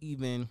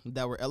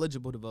that were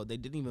eligible to vote, they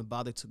didn't even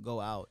bother to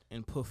go out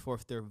and put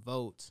forth their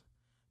vote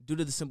due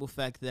to the simple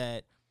fact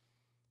that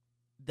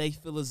they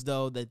feel as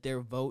though that their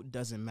vote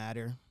doesn't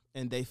matter,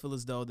 and they feel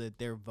as though that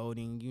their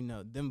voting, you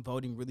know, them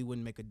voting really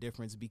wouldn't make a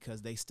difference,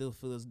 because they still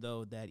feel as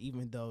though that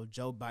even though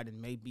Joe Biden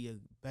may be a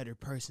better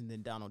person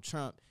than Donald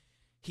Trump,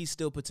 he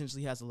still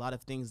potentially has a lot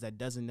of things that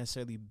doesn't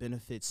necessarily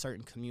benefit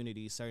certain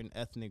communities, certain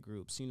ethnic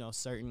groups, you know,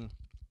 certain.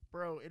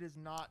 Bro, it is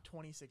not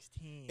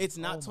 2016. It's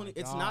not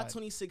It's not God.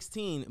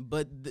 2016,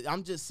 but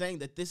I'm just saying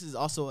that this is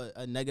also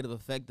a negative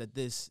effect that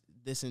this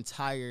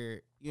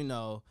entire, you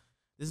know,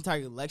 this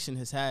entire election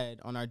has had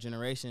on our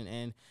generation,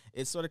 and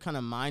it's sort of kind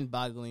of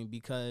mind-boggling,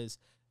 because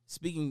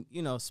speaking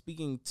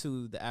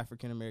to the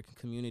African American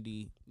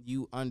community,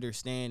 you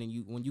understand,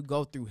 and when you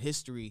go through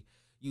history,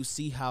 you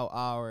see how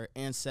our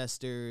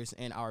ancestors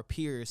and our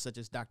peers, such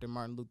as Dr.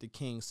 Martin Luther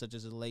King, such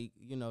as the late,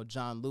 you know,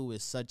 John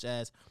Lewis, such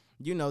as,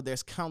 you know,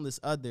 there's countless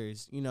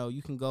others. You know,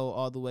 you can go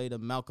all the way to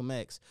Malcolm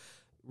X.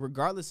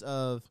 Regardless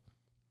of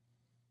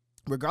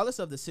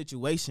the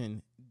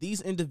situation, these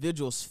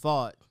individuals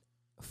fought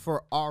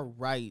for our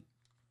right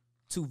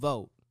to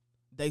vote.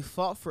 They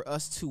fought for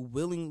us to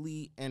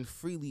willingly and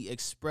freely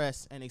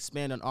express and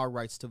expand on our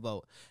rights to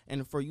vote.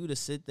 And for you to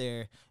sit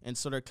there and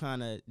sort of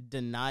kind of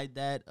deny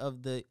that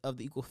of the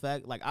equal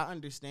fact, like, I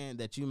understand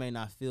that you may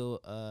not feel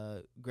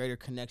a greater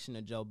connection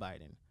to Joe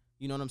Biden.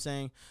 You know what I'm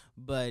saying?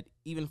 But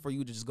even for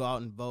you to just go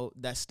out and vote,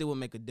 that still would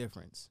make a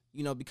difference,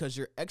 you know, because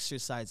you're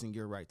exercising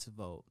your right to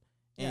vote.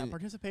 Yeah, And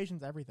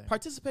participation's everything.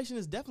 participation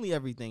is definitely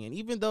everything. And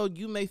even though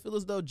you may feel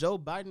as though Joe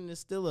Biden is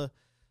still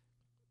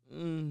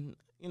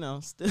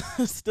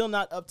still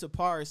not up to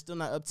par, still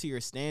not up to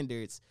your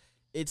standards,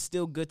 it's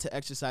still good to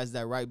exercise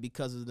that right,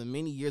 because of the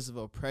many years of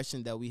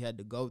oppression that we had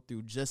to go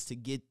through just to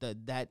get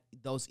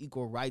those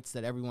equal rights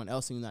that everyone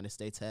else in the United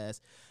States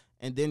has.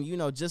 And then, you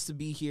know, just to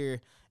be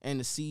here and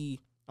to see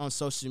on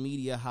social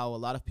media how a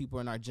lot of people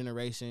in our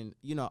generation,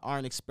 you know,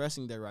 aren't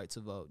expressing their right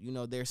to vote. You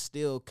know, they're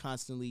still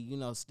constantly, you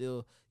know,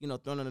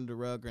 thrown under the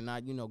rug, or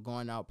not, you know,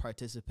 going out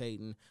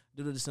participating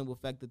due to the simple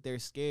fact that they're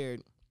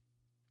scared.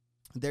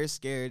 They're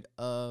scared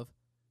of,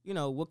 you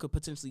know, what could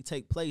potentially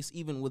take place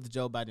even with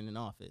Joe Biden in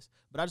office.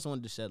 But I just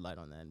wanted to shed light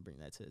on that and bring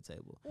that to the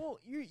table. Well,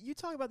 you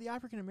talk about the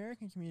African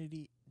American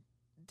community,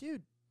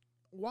 dude.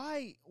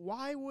 Why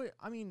would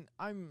I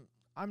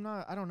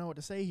don't know what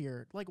to say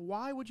here. Like,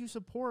 why would you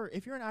support,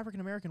 if you're an African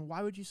American,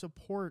 why would you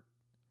support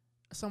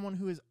someone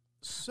who is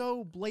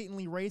so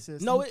blatantly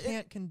racist? No,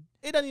 and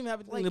it doesn't even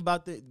have anything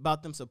about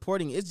them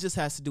supporting. It just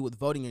has to do with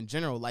voting in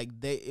general. Like,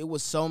 it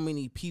was so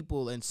many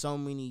people and so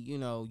many, you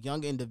know,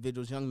 young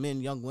individuals, young men,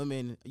 young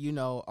women, you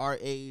know, our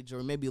age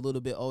or maybe a little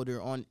bit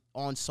older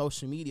on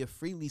social media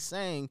freely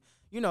saying,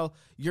 you know,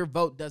 your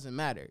vote doesn't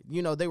matter.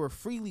 You know, they were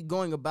freely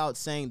going about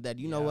saying that,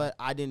 you know what,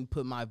 I didn't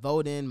put my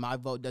vote in. My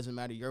vote doesn't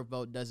matter. Your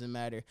vote doesn't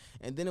matter.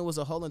 And then it was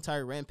a whole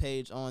entire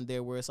rampage on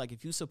there where it's like,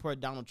 if you support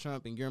Donald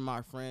Trump and you're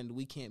my friend,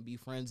 we can't be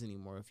friends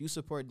anymore. If you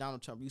support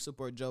Donald Trump, you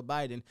support Joe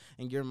Biden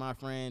and you're my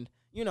friend,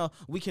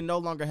 we can no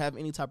longer have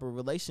any type of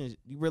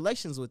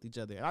relations with each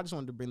other. And I just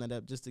wanted to bring that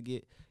up just to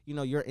get,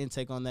 your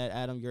intake on that,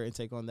 Adam, your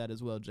intake on that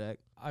as well, Jack.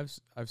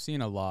 I've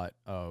seen a lot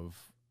of,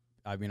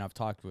 I've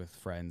talked with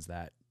friends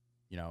that,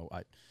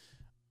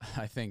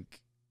 I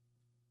think,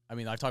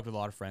 I've talked with a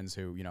lot of friends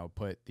who,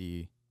 put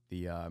the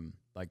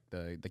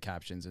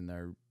captions in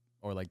their,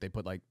 or like they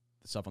put like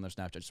stuff on their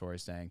Snapchat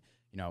stories saying,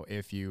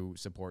 if you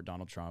support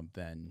Donald Trump,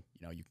 then,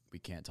 we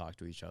can't talk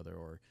to each other,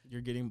 or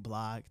you're getting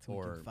blocked,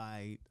 or we can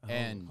fight.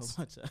 And whole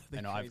bunch of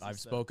I've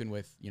spoken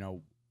with,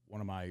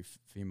 one of my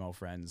female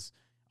friends,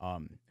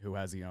 who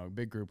has, a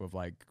big group of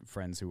like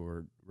friends who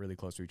were really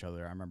close to each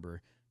other. I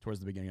remember towards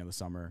the beginning of the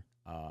summer,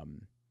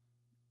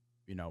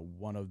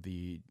 one of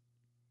the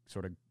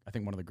I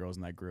think one of the girls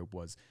in that group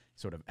was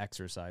sort of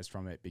exercised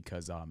from it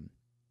because,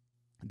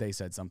 they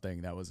said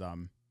something that was,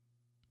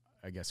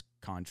 I guess,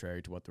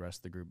 contrary to what the rest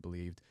of the group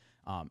believed.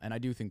 And I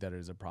do think that it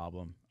is a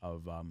problem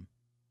of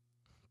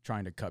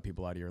trying to cut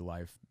people out of your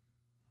life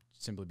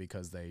simply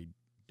because they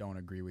don't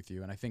agree with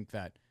you. And I think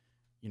that,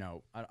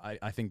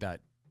 I think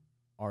that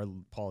our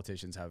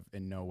politicians have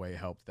in no way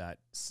helped that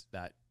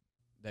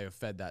they have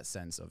fed that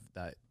sense of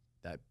that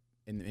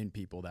in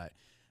people that,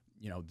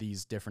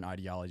 these different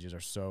ideologies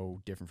are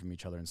so different from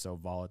each other and so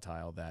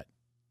volatile that,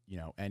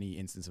 any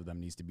instance of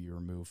them needs to be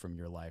removed from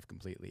your life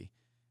completely.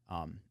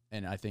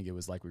 And I think it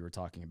was like we were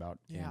talking about.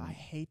 Yeah, I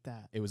hate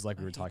that. It was like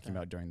we were talking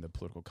about during the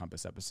Political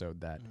Compass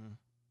episode that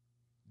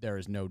there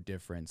is no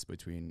difference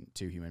between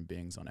two human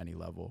beings on any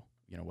level,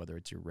 whether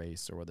it's your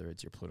race or whether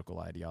it's your political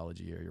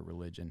ideology or your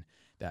religion,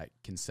 that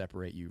can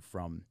separate you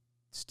from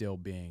still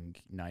being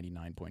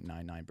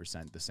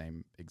 99.99% the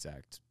same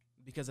exact.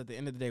 Because at the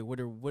end of the day, what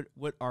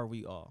are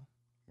we all?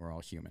 We're all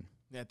human.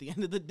 At the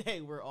end of the day,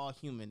 we're all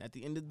human. At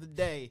the end of the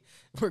day,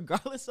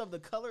 regardless of the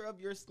color of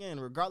your skin,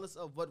 regardless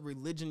of what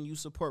religion you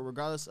support,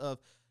 regardless of,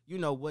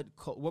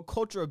 what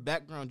cultural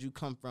background you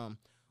come from,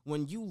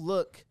 when you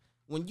look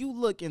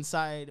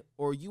inside,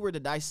 or you were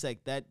to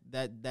dissect that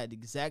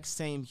exact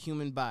same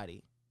human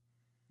body,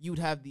 you'd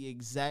have the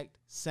exact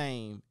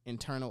same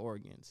internal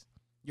organs.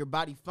 Your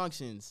body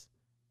functions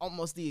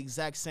almost the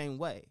exact same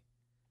way.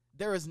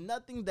 There is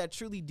nothing that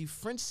truly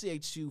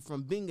differentiates you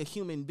from being a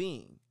human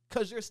being,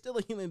 because you're still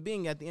a human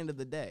being at the end of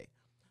the day.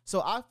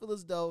 So I feel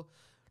as though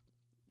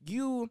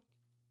you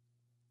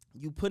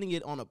putting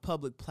it on a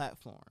public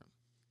platform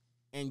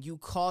and you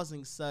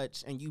causing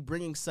such, and you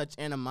bringing such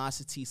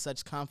animosity,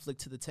 such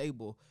conflict to the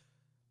table,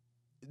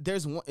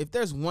 if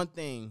there's one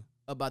thing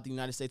about the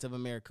United States of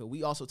America,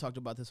 we also talked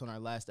about this on our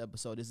last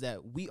episode, is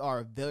that we are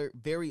a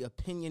very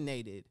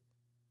opinionated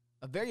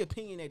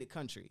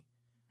country.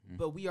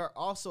 But we are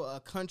also a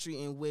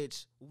country in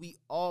which we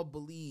all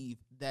believe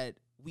that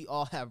we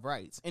all have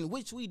rights, in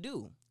which we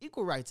do,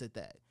 equal rights at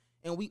that.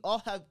 And we all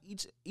have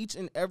each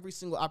and every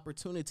single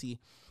opportunity,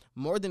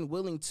 more than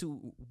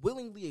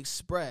willingly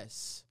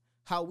express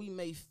how we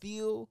may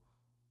feel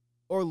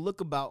or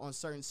look about on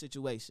certain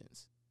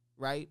situations,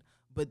 right?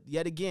 But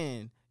yet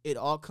again, it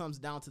all comes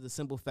down to the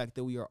simple fact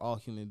that we are all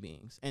human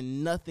beings,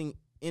 and nothing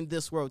in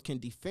this world can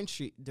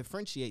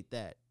differentiate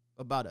that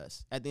about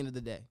us at the end of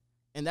the day.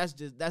 And that's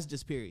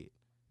just period.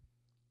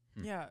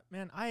 Yeah,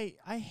 man, I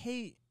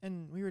hate,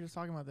 and we were just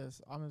talking about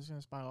this, I'm just going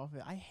to spiral off of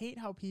it. I hate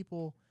how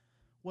people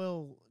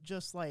will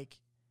just like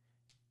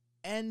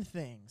end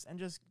things and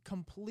just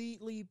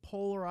completely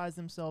polarize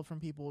themselves from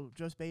people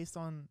just based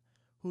on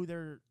who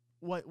they're,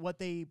 what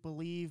they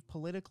believe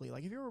politically.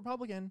 Like if you're a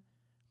Republican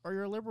or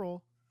you're a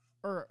liberal,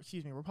 or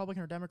excuse me,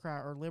 Republican or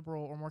Democrat or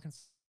liberal or more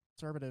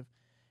conservative,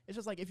 it's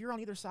just like if you're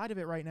on either side of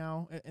it right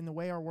now, in the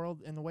way our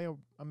world, in the way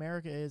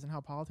America is and how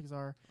politics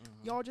are,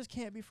 y'all just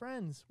can't be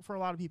friends for a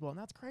lot of people. And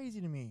that's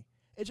crazy to me.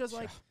 It's just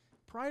like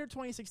prior to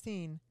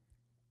 2016,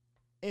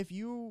 if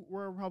you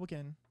were a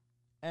Republican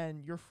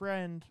and your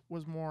friend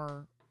was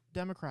more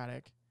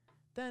Democratic,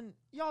 then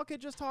y'all could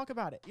just talk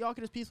about it. Y'all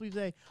could just peacefully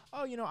say,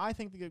 oh, I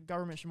think the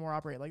government should more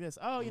operate like this.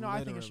 Oh,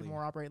 I think it should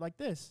more operate like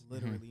this.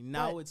 Literally.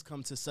 Now it's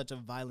come to such a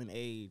violent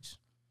age.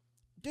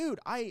 Dude,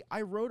 I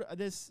wrote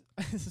this.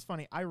 This is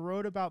funny. I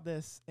wrote about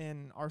this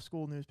in our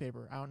school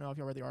newspaper. I don't know if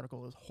y'all read the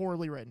article. It was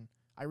horribly written.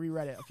 I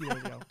reread it a few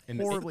days ago.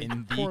 horribly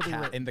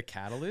written. In the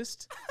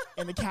Catalyst?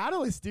 In the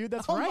Catalyst, dude.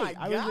 That's right.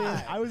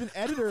 I was an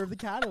editor of the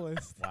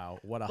Catalyst. Wow,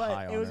 what a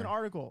high honor. It was an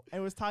article.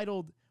 It was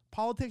titled,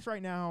 "Politics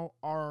Right Now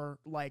Are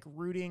Like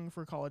Rooting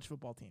for College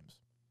Football Teams."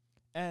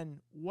 And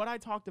what I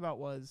talked about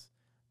was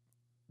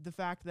the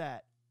fact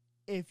that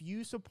if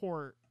you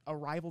support a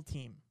rival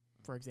team,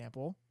 for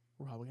example,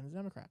 Republicans and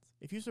Democrats,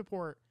 if you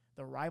support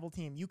the rival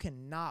team, you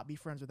cannot be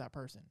friends with that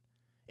person.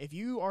 If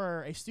you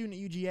are a student at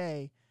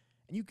UGA,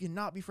 and you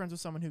cannot be friends with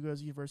someone who goes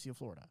to University of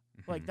Florida,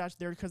 like that's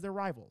there because they're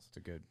rivals. It's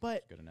a good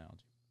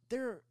analogy.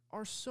 There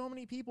are so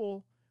many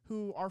people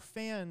who are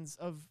fans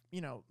of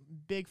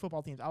big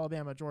football teams,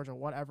 Alabama, Georgia,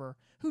 whatever,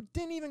 who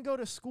didn't even go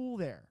to school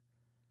there.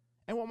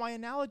 And what my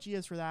analogy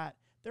is for that,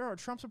 there are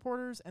Trump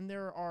supporters and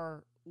there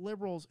are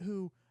liberals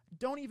who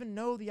don't even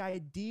know the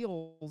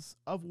ideals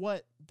of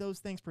what those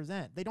things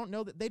present. They don't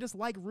know that. They just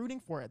like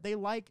rooting for it. They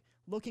like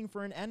looking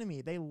for an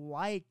enemy. They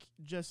like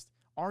just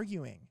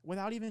arguing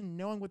without even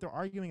knowing what they're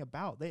arguing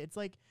about. It's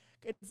like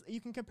you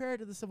can compare it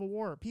to the Civil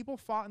War. People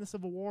fought in the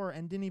Civil War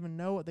and didn't even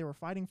know what they were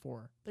fighting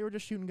for. They were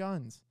just shooting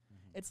guns.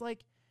 It's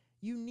like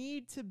you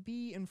need to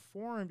be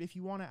informed if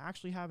you want to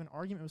actually have an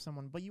argument with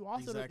someone, but you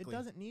also it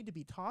doesn't need to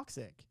be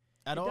toxic.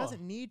 At all. It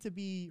doesn't need to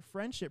be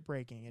friendship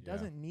breaking. It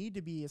doesn't need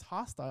to be as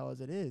hostile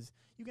as it is.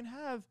 You can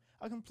have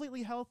a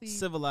completely healthy,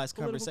 civilized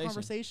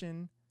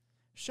conversation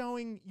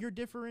showing your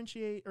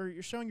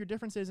you're showing your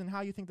differences in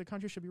how you think the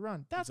country should be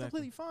run. That's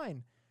completely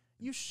fine.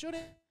 You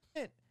shouldn't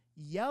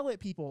yell at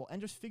people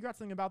and just figure out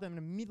something about them and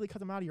immediately cut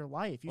them out of your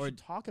life. You should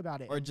talk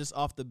about it. Or just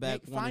off the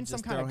bat, find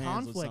some kind of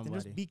conflict and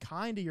just be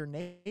kind to your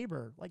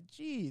neighbor. Like,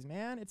 geez,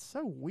 man, it's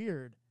so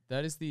weird.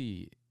 That is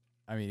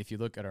I mean, if you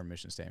look at our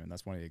mission statement,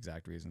 that's one of the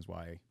exact reasons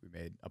why we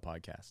made a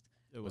podcast.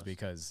 It was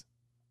because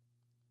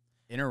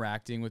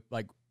interacting with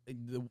like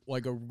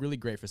a really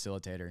great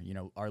facilitator,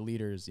 our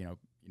leaders,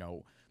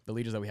 the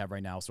leaders that we have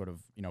right now sort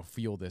of,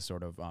 feel this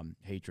sort of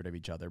hatred of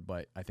each other.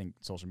 But I think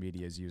social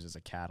media is used as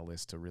a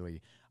catalyst to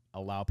really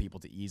allow people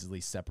to easily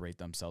separate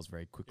themselves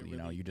very quickly.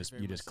 You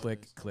just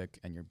click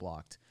and you're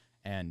blocked.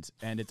 And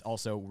it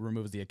also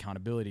removes the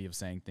accountability of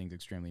saying things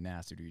extremely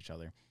nasty to each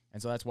other.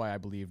 And so that's why I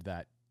believe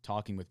that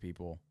talking with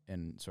people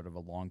in sort of a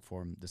long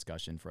form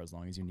discussion for as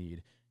long as you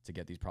need to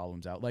get these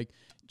problems out. Like,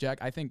 Jack,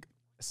 I think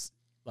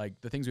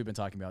like the things we've been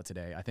talking about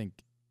today, I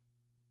think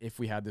if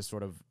we had this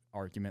sort of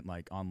argument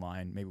like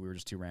online, maybe we were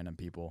just two random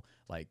people,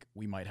 like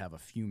we might have a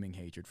fuming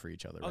hatred for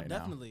each other right now. Oh,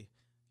 definitely.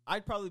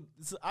 I'd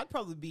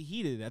probably be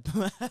heated at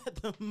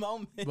the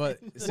moment. But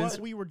since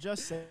we were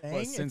just saying,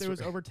 if there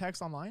was over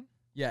text online.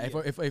 Yeah,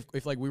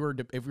 if like we were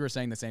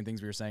saying the same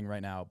things we were saying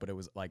right now, but it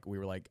was like we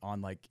were like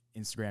on like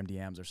Instagram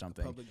DMs or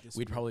something,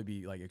 we'd probably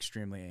be like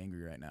extremely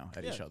angry right now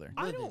at each other.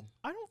 I don't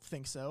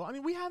think so. I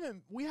mean, we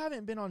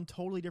haven't been on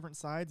totally different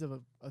sides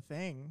of a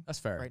thing. That's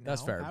fair. Right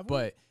That's now, fair.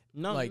 But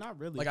no, like, not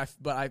really.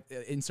 Like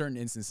in certain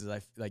instances,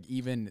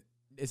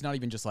 it's not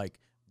even just like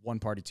one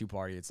party, two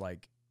party. It's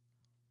like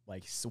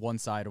one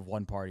side of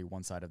one party,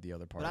 one side of the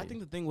other party. But I think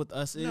the thing with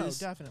us is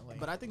definitely.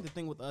 But I think the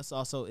thing with us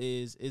also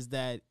is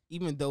that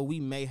even though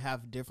we may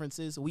have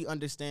differences, we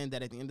understand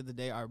that at the end of the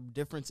day, our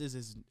differences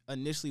is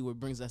initially what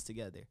brings us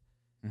together.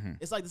 Mm-hmm.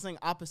 It's like the saying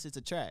opposites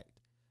attract,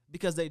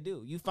 because they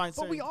do. You find,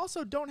 but we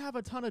also don't have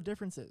a ton of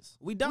differences.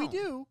 We don't. We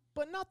do,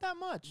 but not that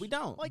much. We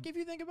don't. Like if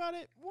you think about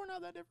it, we're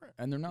not that different,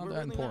 and they're not that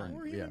really important.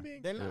 We're human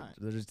beings. They're not.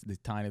 They're just the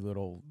tiny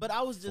little. But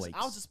I was flakes.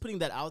 just putting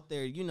that out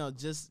there,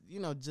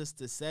 just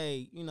to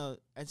say,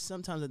 and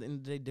sometimes at the end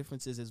of the day,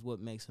 differences is what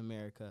makes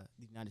America,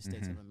 the United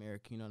States of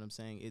America. You know what I'm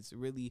saying? It's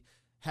really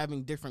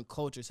having different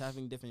cultures,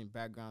 having different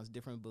backgrounds,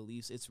 different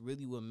beliefs. It's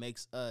really what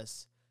makes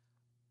us.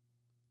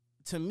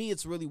 To me,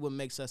 it's really what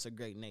makes us a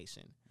great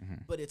nation.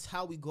 Mm-hmm. But it's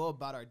how we go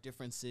about our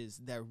differences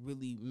that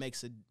really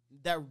makes a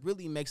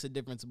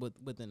difference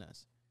within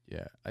us.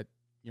 Yeah,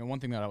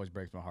 one thing that always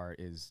breaks my heart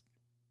is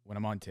when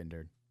I'm on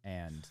Tinder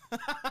and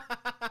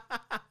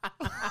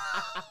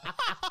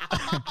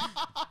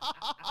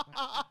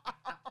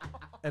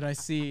and I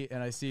see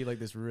like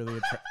this really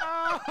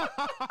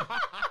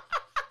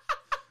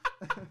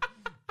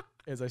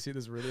as I see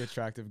this really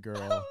attractive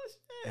girl,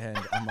 and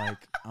I'm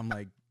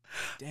like,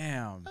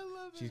 damn.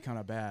 She's kind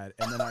of bad.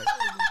 And then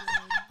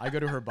I go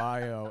to her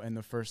bio, and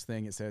the first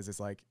thing it says is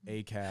like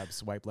ACAB,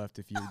 swipe left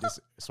if you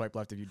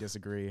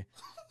disagree.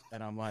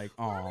 And I'm like,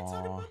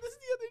 aw.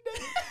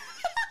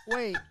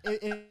 Wait,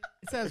 it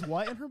says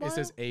what in her bio? It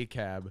says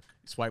ACAB,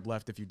 swipe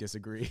left if you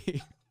disagree. We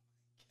were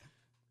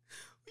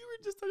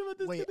just talking about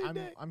this the other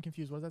day. I'm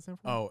confused. What does that stand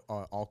for?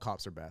 Oh, all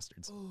cops are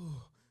bastards.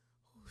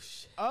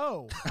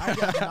 Oh, I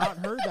have not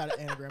heard that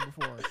anagram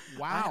before.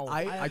 Wow,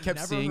 I kept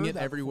seeing it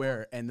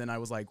everywhere, and then I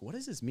was like, "What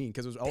does this mean?"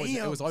 Because it was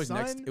always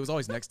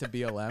next to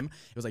BLM.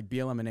 It was like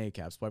BLM and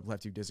ACAB. Swipe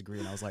left, you disagree,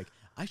 and I was like,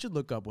 I should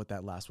look up what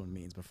that last one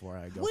means before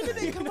I go. When did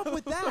they come up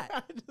with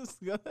that?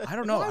 I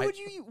don't know. Why would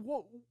you?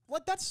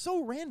 What? That's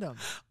so random.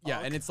 Yeah,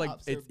 and it's like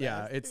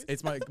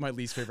it's my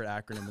least favorite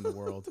acronym in the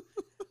world.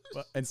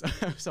 And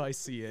so I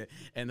see it,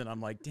 and then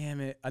I'm like, damn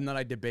it, and then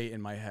I debate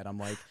in my head. I'm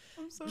like,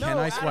 can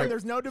I swipe?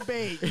 There's no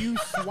debate. You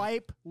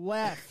swipe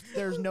left.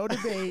 There's no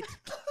debate.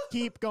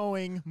 Keep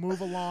going.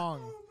 Move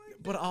along.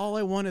 But all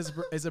I want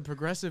is a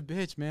progressive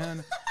bitch,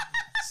 man.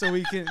 So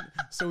we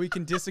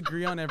can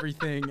disagree on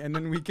everything, and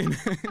then we can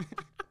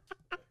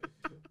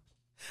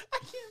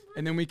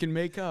and then we can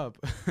make up.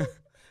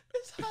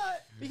 It's hot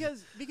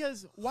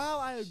because while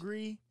I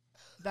agree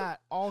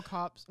that all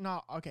cops,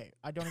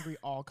 I don't agree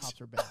all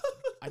cops are bad.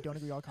 I don't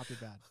agree all cops are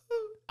bad.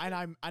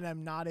 And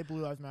I'm not a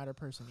Blue Lives Matter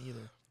person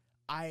either.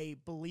 I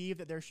believe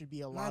that there should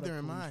be a lot of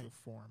police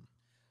reform.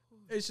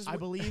 It's just I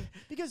believe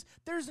because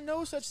there's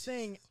no such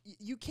thing.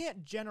 You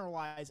can't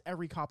generalize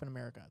every cop in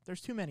America. There's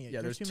too many.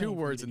 Yeah, there's two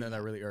words in there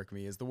that really irk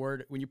me. Is the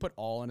word when you put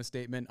all in a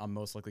statement, I'm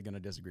most likely going to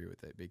disagree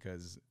with it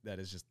because that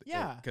is just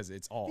because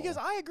it's all. Because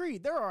I agree,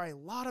 there are a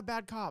lot of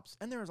bad cops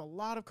and there's a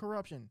lot of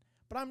corruption,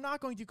 but I'm not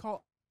going to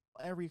call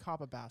every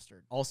cop a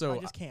bastard. Also, I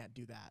just can't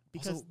do that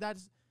because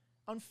that's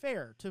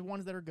unfair to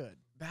ones that are good.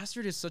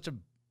 Bastard is such a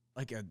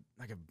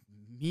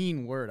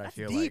mean word. That's I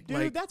feel deep, dude.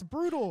 like That's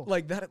brutal.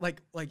 like that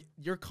like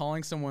you're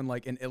calling someone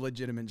like an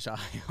illegitimate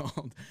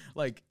child.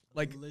 like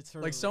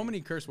Literally. so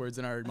many curse words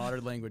in our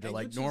modern language are And you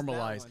like choose that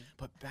normalized, one.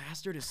 but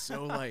bastard is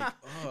so like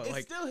It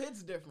like still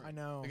hits different. I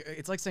know.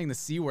 it's like saying the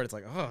C word. It's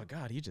like, oh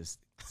God,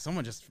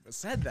 someone just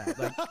said that.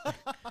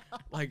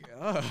 Like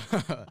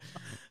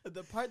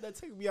The part that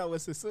took me out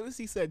was as soon as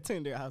he said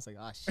Tinder, I was like,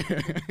 oh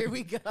shit, here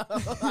we go.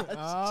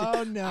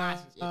 Oh no.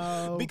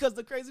 Shit. Because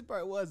the crazy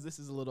part was, this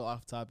is a little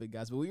off topic,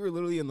 guys, but we were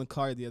literally in the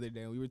car the other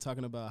day and we were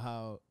talking about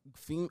how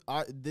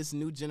this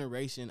new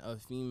generation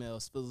of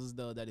females feels as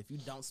though that if you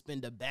don't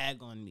spend a bag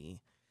on me,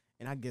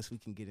 and I guess we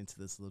can get into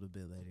this a little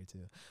bit later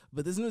too,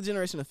 but this new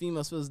generation of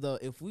females feels as though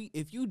if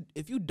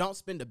you don't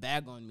spend a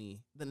bag on me,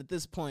 then at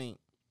this point,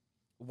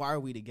 why are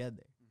we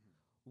together?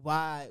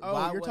 Why? Oh,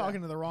 why you're would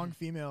talking to the wrong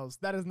females.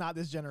 That is not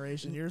this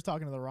generation. You're just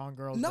talking to the wrong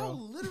girls. No, bro.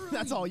 literally.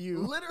 That's all you.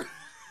 Literally.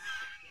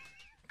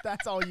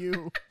 That's all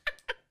you,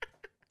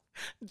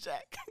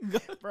 Jack.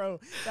 bro.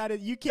 That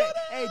is you can't.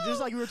 Hey,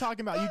 just like we were talking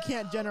about, you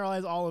can't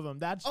generalize all of them.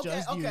 That's Okay,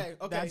 just you. okay.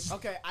 That's,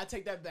 Okay, I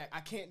take that back. I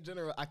can't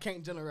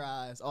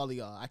generalize all of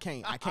y'all. I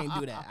can't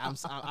do that.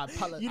 I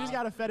apologize. You just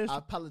got a fetish I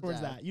apologize.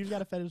 towards that. You just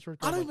got a fetish for.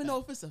 I don't even know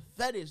if it's a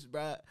fetish,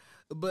 bruh.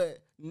 But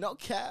no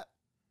cap,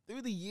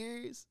 through the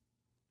years,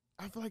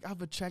 I feel like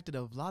I've attracted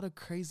a lot of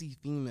crazy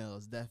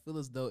females that feel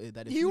as though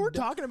that if You were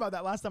don't- talking about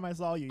that last time I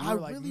saw you. You I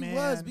were like, really man,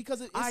 was because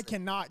it's I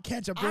cannot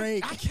catch a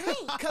break. I can't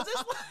because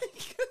it's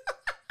like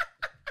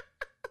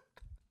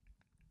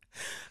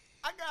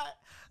I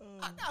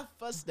got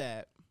fussed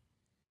at.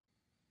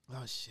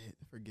 Oh shit!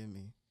 Forgive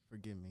me,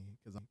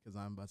 because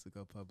I'm about to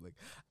go public.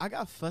 I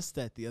got fussed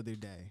at the other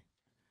day.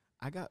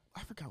 I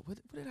forgot what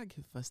did I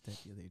get fussed at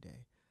the other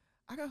day?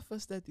 I got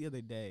fussed at the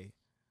other day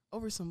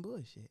over some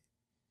bullshit.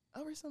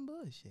 what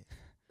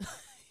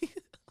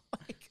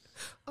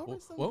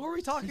were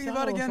we talking sound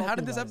about a little again? How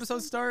salty did this about it.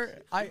 episode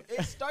start?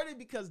 It started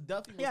because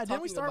Duffy was yeah,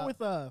 didn't we talking start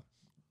about- with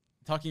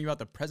Talking about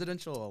the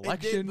presidential It did,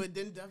 election. but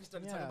then Duffy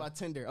started talking Yeah. about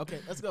Tinder. Okay,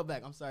 let's go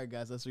back. I'm sorry,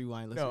 guys. Let's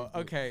rewind. No,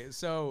 okay,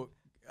 so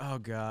oh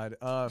God.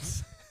 I'm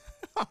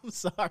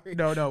sorry.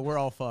 No, we're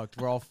all fucked.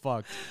 We're all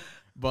fucked.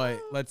 But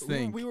let's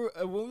think. We were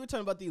when we were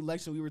talking about the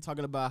election, we were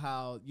talking about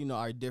how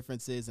our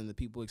differences and the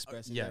people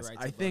expressing their Yes, right to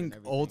I vote and think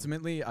everything.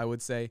 ultimately I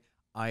would say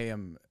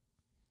I'm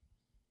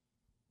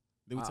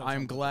Then we talked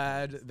I'm about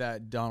glad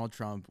that Donald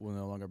Trump will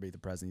no longer be the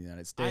president of the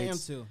United States. I am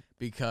too.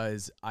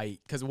 because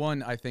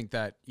one, I think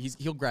that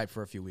he'll gripe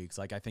for a few weeks.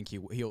 Like I think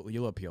he'll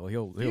appeal.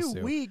 He'll few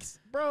sue. weeks,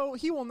 bro.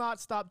 He will not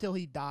stop till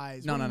he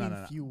dies. No, What do no, you no,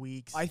 mean no. Few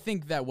weeks. I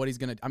think that what he's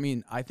gonna. I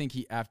mean, I think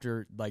he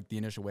after like the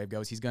initial wave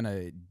goes, he's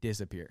gonna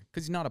disappear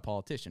because he's not a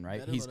politician,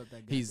 right? Better He's load up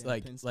that he's goddamn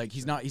like Penske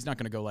he's truck. not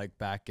gonna go like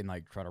back and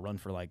like try to run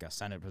for like a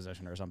Senate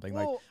position or something.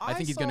 Well, like I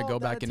think he's gonna saw go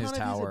that back a in his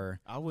ton of his tower.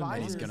 I wouldn't And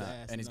want he's his gonna-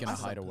 ass and he's in gonna a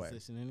hide Senate away.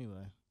 position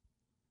anyway.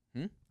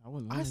 Hmm? I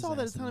wouldn't. I want his saw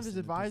that a ass in ton of his Senate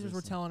advisors were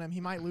position. telling him he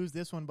might lose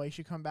this one, but he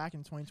should come back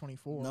in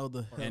 2024. No,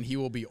 the And he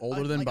will be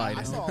older than Like, Biden.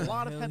 I saw a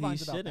lot of Hell, he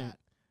headlines about shouldn't. that.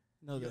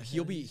 no, the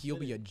He'll hell be he a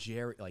shouldn't.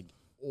 Jerry like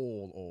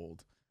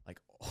old like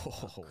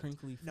old.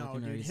 Crinkly No, fucking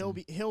dude,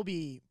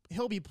 raisin.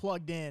 he'll be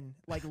plugged in.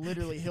 Like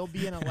literally, he'll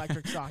be an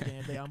electric socket. And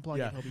if they unplug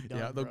Yeah, it, he'll be done.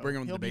 yeah, they'll bro. bring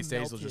him to He'll the be base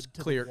stage, they'll melted just to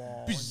the clear-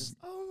 wall and just-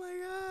 Oh my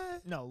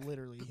god. no,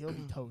 literally, he'll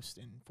be toast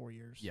in 4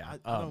 years. Yeah,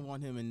 I don't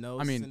want him in no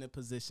I mean- Senate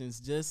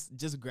positions.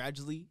 Just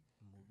gradually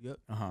move your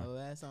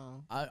ass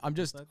on. I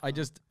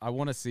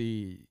want to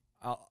see.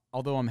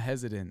 Although I'm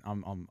hesitant,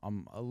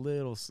 I'm a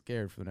little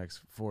scared for the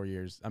next 4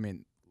 years. I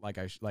mean, like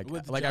I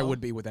With I Joe?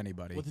 would be with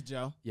anybody. With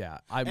Joe. Yeah,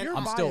 You're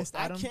I'm still. biased,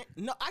 Adam. I can't.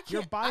 No, I can't.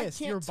 You're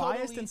biased. I can't You're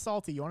biased totally- and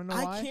salty. You want to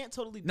know why? I can't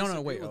totally. No,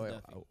 disagree wait, with wait,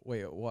 Duffy.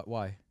 wait. What?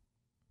 Why?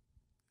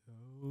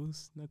 Oh,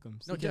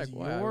 Snookums. No, Because Jack,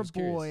 why? I your was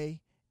curious. boy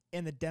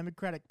in the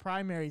Democratic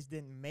primaries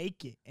didn't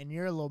make it, and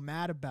you're a little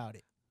mad about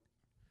it,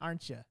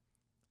 aren't you?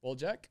 Well,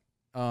 Jack.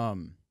 Yeah,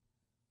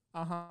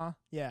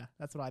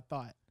 that's what I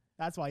thought.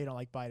 That's why you don't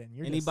like Biden.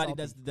 You're just Anybody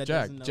salty. that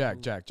Jack, doesn't know Jack,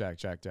 who- Jack, Jack,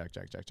 Jack, Jack,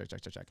 Jack, Jack, Jack,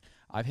 Jack, Jack, Jack.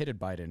 I've hated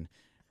Biden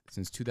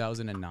since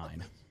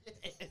 2009.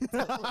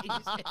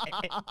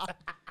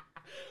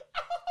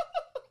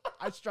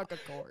 I struck a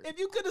chord. If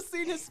you could have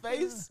seen his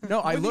face. No,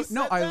 I when he look.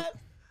 No, said I. that,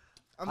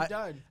 I'm I-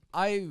 done.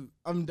 I'm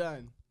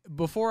done.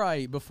 before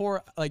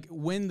like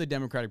when the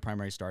Democratic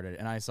primary started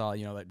and I saw,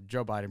 that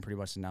Joe Biden pretty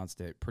much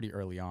announced it pretty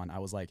early on, I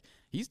was like,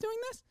 he's doing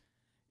this?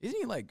 Isn't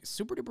he like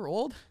super duper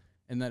old?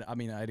 And then, I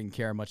mean, I didn't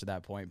care much at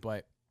that point,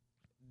 but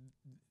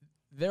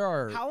there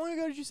are, How long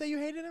ago did you say you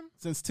hated him?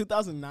 Since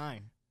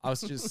 2009. I was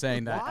just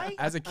saying that Why?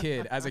 as a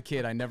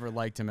kid, I never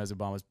liked him as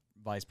Obama's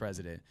vice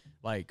president.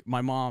 Like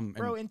my mom, and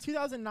Bro, in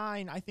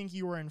 2009, I think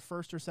you were in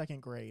first or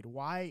second grade.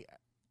 Why?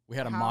 we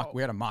had a how-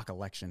 mock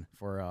election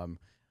for,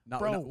 not,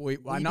 Bro, not, we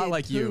not did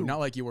like you, too. not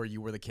like you where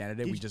you were the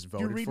candidate. We just Did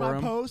voted you read for my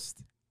him.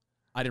 post?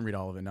 I didn't read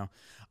all of it, no.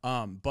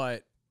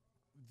 But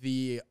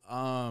the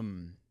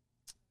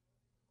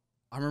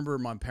I remember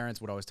my parents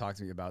would always talk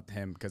to me about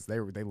him because they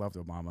loved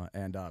Obama,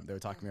 and they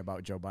would talk to me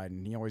about Joe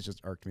Biden. He always just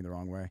irked me the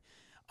wrong way.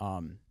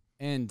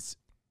 And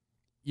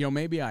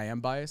maybe I am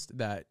biased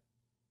that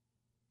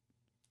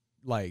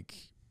like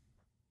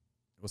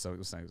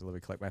let me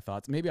collect my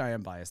thoughts. Maybe I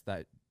am biased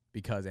that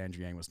because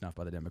Andrew Yang was snuffed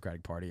by the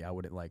Democratic Party, I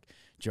wouldn't like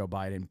Joe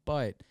Biden.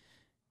 But,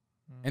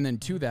 and then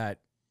to that,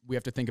 we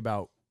have to think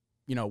about,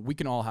 we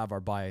can all have our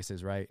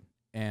biases, right?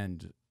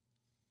 And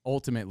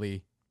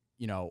ultimately,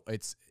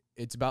 it's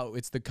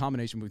the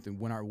combination between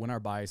when our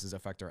biases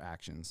affect our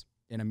actions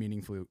in a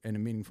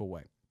meaningful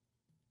way.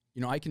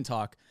 I can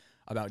talk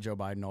about Joe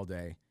Biden all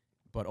day,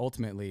 but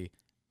ultimately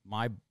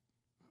my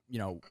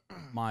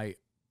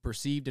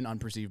perceived and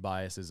unperceived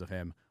biases of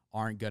him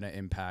aren't going to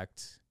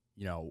impact,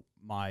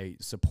 my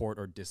support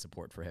or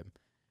dissupport for him,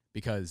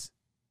 because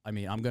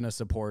I'm going to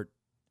support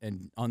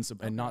and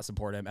not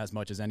support him as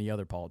much as any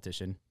other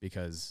politician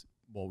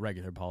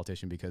regular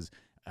politician, because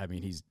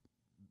he's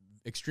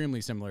extremely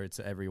similar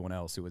to everyone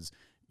else who has,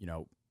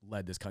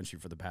 led this country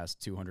for the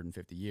past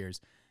 250 years.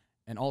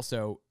 And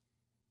also,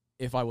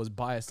 if I was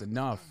biased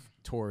enough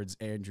against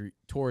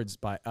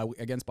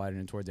Biden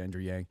and towards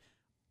Andrew Yang,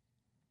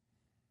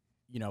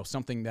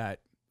 something that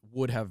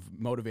would have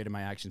motivated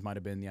my actions might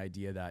have been the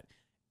idea that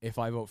if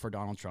I vote for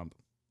Donald Trump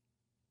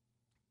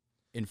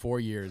in 4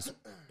 years,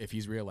 if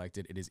he's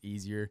reelected, it is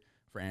easier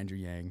for Andrew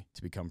Yang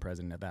to become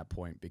president at that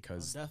point,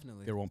 because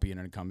there won't be an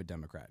incumbent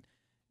Democrat.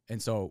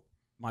 And so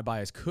my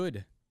bias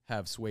could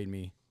have swayed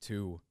me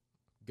to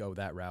go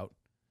that route,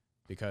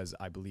 because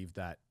I believe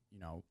that,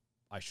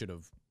 I should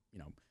have,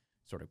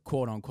 sort of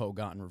quote unquote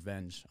gotten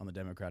revenge on the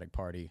Democratic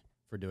Party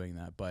for doing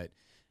that. But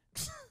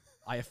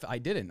I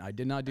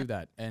did not do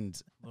that.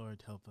 And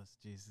Lord help us,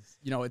 Jesus.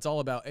 It's all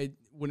about it.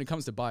 When it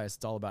comes to bias,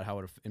 it's all about how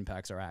it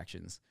impacts our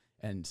actions.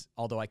 And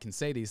although I can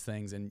say these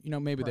things and,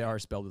 maybe they are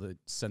spelled with a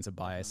sense of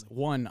bias.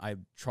 One, I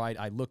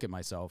look at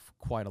myself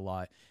quite a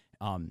lot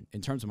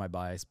in terms of my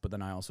bias, but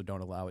then I also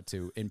don't allow it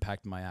to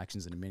impact my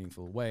actions in a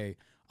meaningful way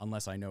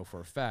unless I know for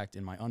a fact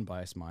in my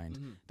unbiased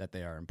mind that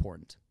they are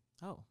important.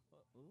 Oh,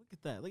 look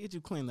at that. Look at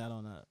you clean that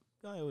on up.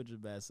 Go ahead with your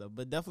bad stuff.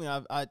 But definitely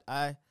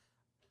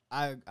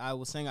I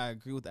was saying I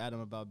agree with Adam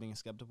about being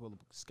skeptical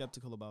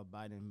about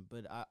Biden,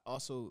 but I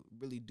also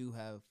really do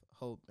have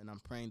hope, and I'm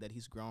praying that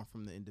he's grown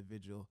from the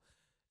individual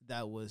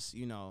that was,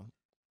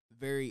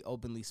 very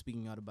openly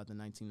speaking out about the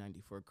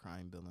 1994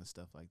 crime bill and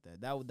stuff like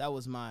that. That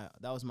was my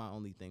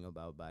only thing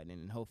about Biden,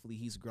 and hopefully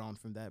he's grown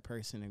from that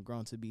person and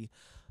grown to be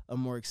a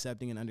more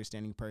accepting and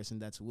understanding person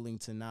that's willing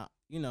to not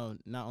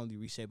only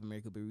reshape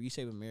America, but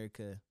reshape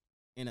America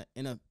in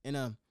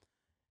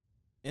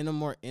a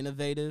more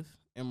innovative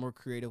and more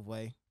creative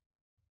way.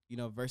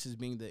 Versus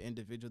being the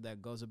individual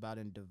that goes about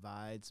and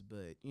divides,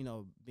 but,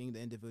 being the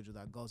individual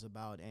that goes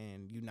about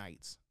and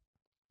unites.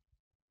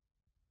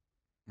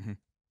 Mm-hmm.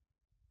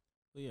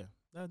 But yeah,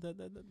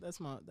 that's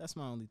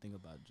my only thing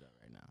about Joe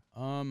right now.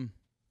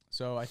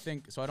 So I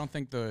don't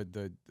think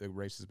the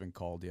race has been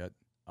called yet.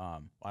 I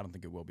don't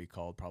think it will be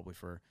called probably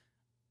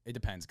it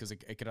depends, because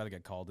it could either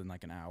get called in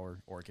like an hour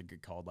or it could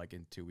get called like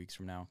in 2 weeks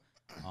from now.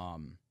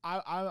 I'm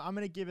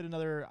gonna give it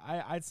another.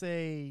 I'd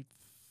say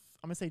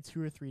I'm gonna say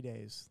 2 or 3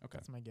 days. Okay,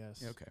 that's my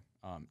guess. Yeah, okay.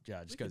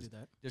 Yeah, just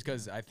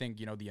because I think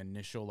the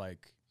initial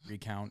like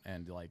recount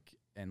and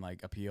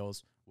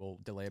appeals will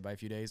delay it by a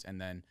few days,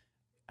 and then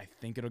I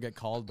think it'll get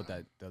called, but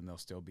then there'll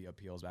still be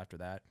appeals after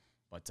that.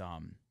 But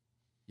Joe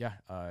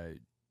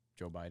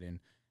Biden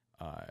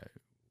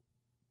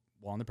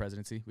won the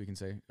presidency, we can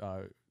say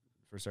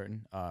for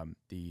certain.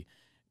 The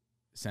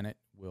Senate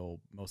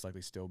will most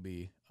likely still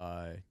be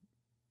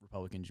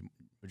Republican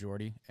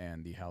majority,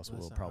 and the House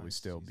will probably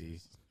still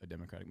be a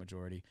Democratic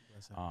majority.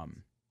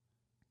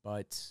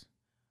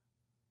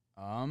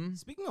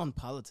 Speaking on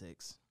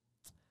politics,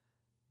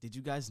 did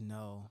you guys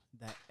know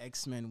that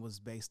X-Men was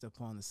based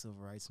upon the civil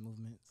rights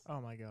movements? Oh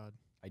my God.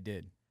 I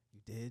did. You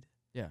did?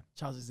 Yeah.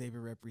 Charles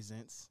Xavier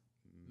represents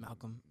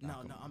Malcolm.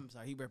 No, I'm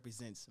sorry. He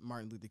represents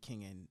Martin Luther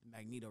King, and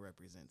Magneto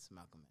represents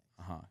Malcolm X.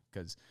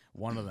 Because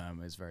one of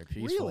them is very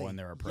peaceful in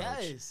their approach,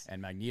 yes.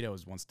 and Magneto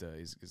is a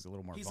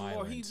little more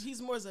violent.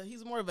 He's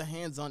more of a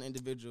hands-on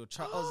individual.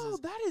 Charles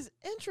that is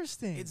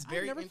interesting. It's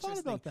very I never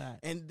interesting. thought about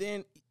that. And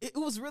then it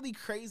was really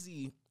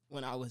crazy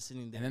when I was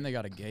sitting there. And then they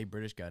got a gay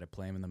British guy to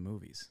play him in the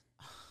movies.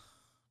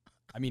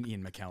 I mean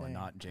Ian McKellen,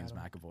 not James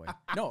McAvoy.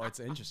 No, it's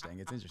interesting.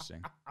 It's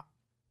interesting.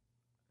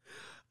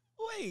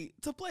 Wait,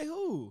 to play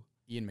who?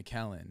 Ian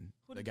McKellen,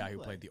 the guy who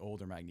played the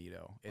older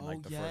Magneto in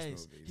the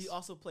first movies. He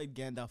also played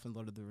Gandalf in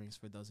Lord of the Rings,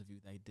 for those of you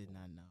that did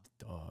not know.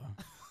 Duh.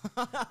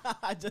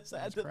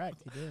 That's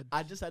correct, he did.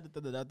 I just had to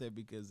throw that out there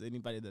because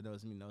anybody that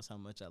knows me knows how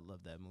much I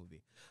love that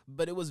movie.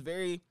 But it was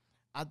very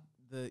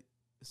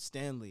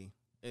Stanley.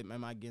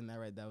 Am I getting that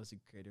right? That was the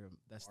creator of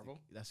Marvel?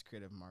 That's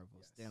creator of Marvel.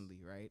 Yes. Stanley,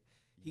 right?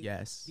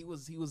 Yes. He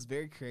was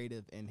very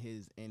creative in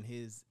his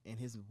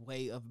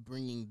way of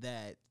bringing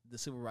the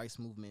civil rights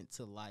movement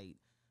to light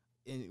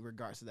in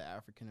regards to the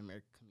African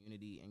American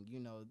community, and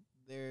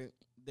their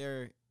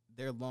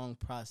long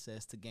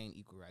process to gain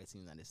equal rights in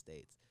the United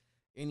States.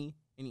 Any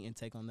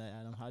intake on that,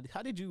 Adam? How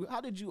did you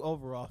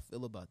overall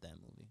feel about that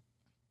movie?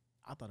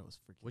 I thought it was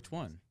freaking. Which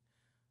one?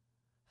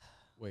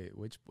 Wait,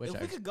 which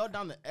If we could go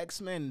down the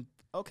X-Men.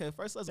 Okay,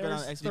 first let's go down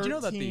There's the X-Men. Did you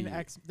know that 13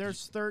 the-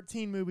 there's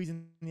 13 movies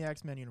in the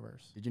X-Men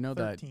universe. Did you know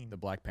 13. that the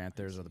Black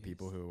Panthers are the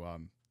people who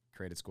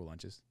created school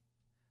lunches?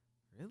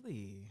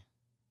 Really?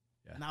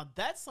 Yeah. Now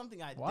that's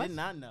something I What? did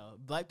not know.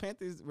 Black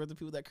Panthers were the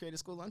people that created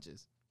school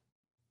lunches.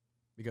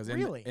 Because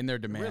Really? in their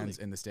demands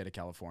Really? in the state of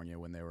California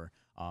when they were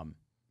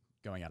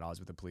going at odds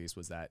with the police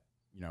was that,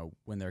 you know,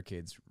 when their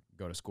kids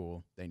go to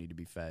school, they need to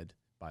be fed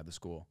by the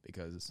school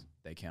because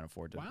they can't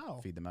afford to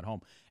Wow. feed them at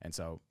home. And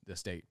so the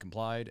state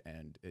complied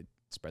and it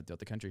spread throughout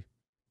the country.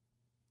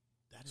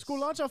 That is School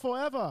lunch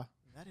forever.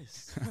 That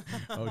is.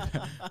 Oh,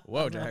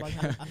 whoa, Wasn't that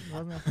Jack. like-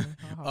 wasn't that funny?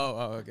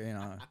 Oh, okay, you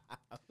know,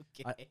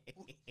 Okay.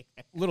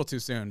 a little too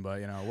soon, but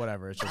you know,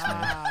 whatever. It's just me.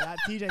 That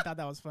TJ thought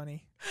that was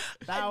funny.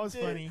 That I was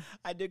did. funny.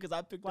 I did because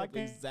I picked Black up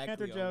exactly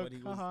Panther on joke. what he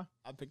was. Uh-huh.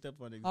 I picked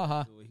up on Uh-huh.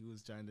 exactly what he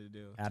was trying to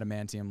do.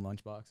 Adamantium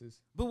lunchboxes.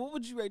 But what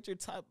would you rate your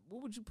top?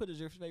 What would you put as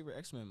your favorite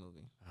X-Men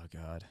movie? Oh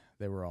God,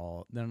 they were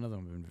all. None of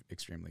them have been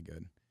extremely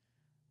good.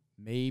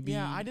 Maybe.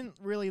 Yeah, I didn't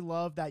really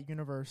love that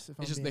universe. If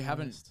I'm It's just being they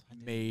haven't honest.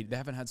 they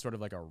haven't had sort of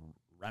like a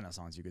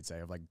renaissance, you could say,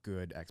 of like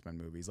good X-Men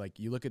movies. Like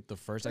you look at the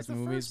first There's the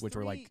X-Men movies, first which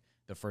were three. like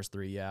the first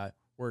three,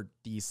 were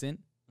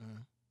decent.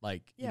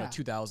 Like you know, Yeah.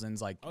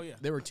 2000s, like Oh, yeah.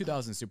 they were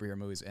 2000 superhero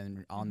movies,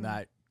 and on Mhm.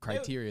 that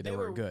criteria, they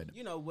were good.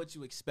 You know what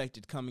you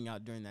expected coming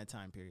out during that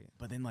time period.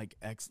 But then like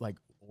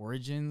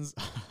Origins,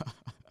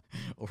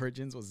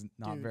 Origins was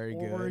not Dude, very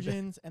good.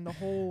 Origins and the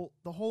whole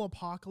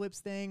apocalypse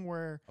thing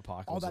where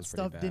Apocalypse all that was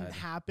pretty stuff didn't bad.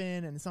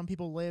 happen and some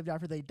people lived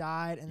after they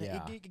died and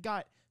Yeah. it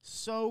got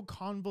so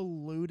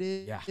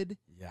convoluted. Yeah.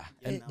 Yeah,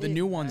 and It- the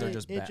new ones are it-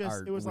 just it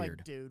are was weird.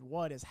 like, dude,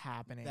 what is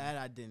happening? That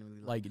I didn't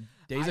really like. Like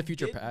Days I of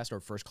Future did- Past or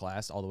First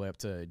Class, all the way up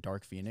to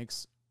Dark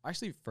Phoenix.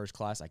 Actually, First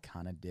Class I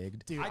kind of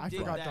digged. Dude, I I dig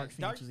forgot that. Dark Phoenix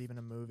Dark- was even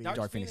a movie. Dark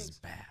Dark Phoenix is Phoenix-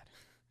 bad.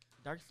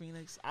 Dark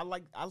Phoenix, I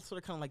sort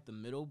of kind of like the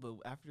middle, but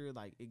after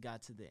like it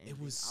got to the end, It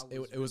was I it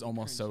was really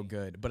almost so cringy.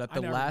 good. But at I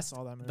the never even last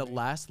saw that the movie.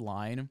 last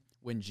line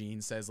when Jean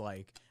says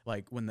like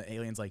when the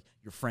alien's like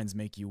your friends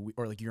make you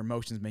or like your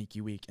emotions make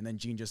you weak, and then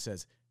Jean just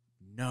says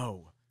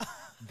no,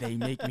 they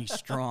make me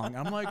strong.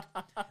 I'm like,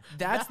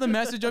 that's the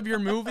message of your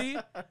movie?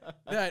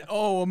 That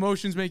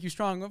emotions make you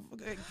strong.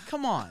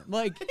 Come on,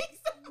 like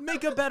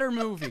make a better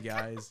movie,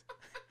 guys.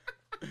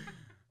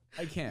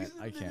 I can't.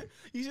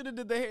 You should have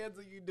did the hands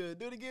that you did.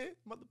 Do it again,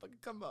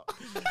 motherfucker. Come out.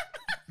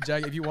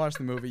 Jack, if you watch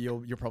the movie,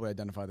 you'll probably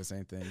identify the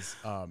same things.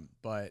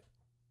 But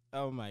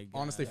Oh my god.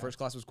 honestly, First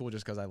Class was cool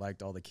just because I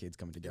liked all the kids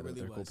coming together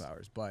really with their was. cool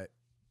powers. But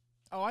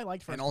Oh, I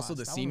liked First and also Class.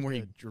 the That scene one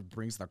where was he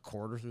brings the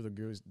quarter through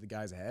the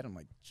guy's head. I'm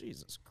like,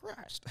 Jesus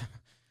Christ,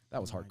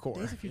 that was Oh my hardcore. good.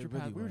 Days of Future really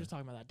Past. We were was. just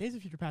talking about that. Days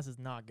of Future Past is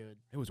not good.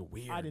 It was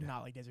weird. I did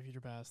not like Days of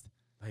Future Past.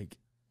 Like,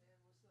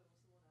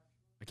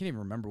 I can't even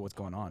remember what's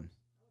going on.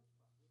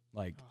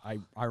 Like,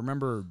 I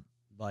remember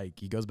like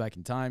he goes back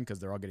in time because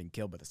they're all getting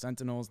killed by the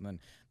Sentinels, and then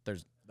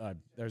there's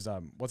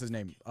what's his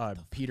name?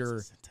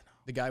 Peter,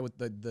 the guy with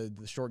the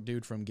short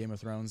dude from Game of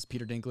Thrones,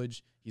 Peter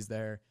Dinklage. He's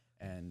there,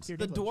 and Peter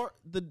The Dinklage. door.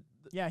 The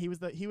Yeah, he was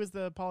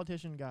the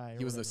politician guy. or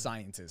he was the whatever.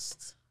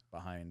 scientist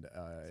behind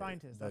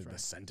Scientist, that's the right.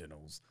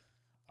 Sentinels.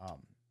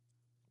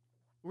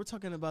 we're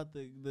talking about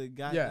the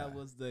guy Yeah. that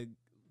was that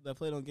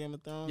played on Game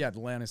of Thrones. Yeah, the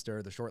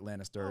Lannister, the short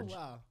Lannister, Oh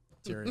wow.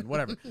 Tyrion,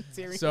 whatever.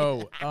 Tyrion.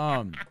 So,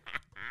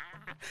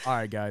 all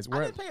right, guys, I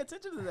we're didn't pay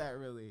attention to that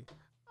really.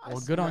 Well,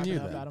 good on you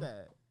then. then. Adam.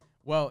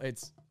 well.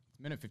 It's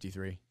minute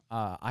 53.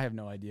 I have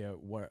no idea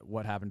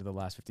what happened to the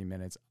last 15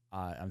 minutes.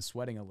 I'm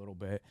sweating a little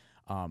bit.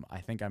 I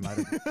think I might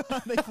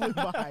have. They flew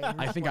by. and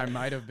we I were think I like,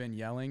 might have been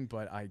yelling,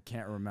 but I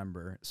can't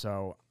remember.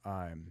 So,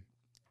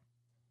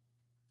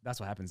 that's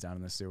what happens down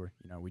in the sewer.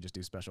 You know, we just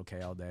do special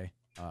K all day.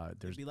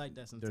 There's Be like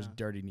that sometimes. there's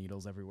dirty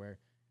needles everywhere,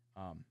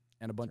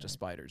 and a bunch of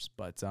spiders.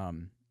 But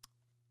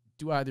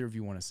do either of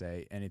you want to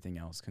say anything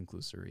else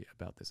conclusory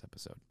about this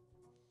episode?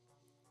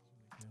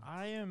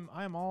 I am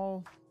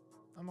all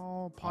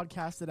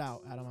podcasted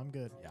out, Adam. I'm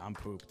good. Yeah, I'm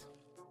pooped.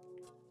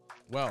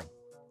 Well,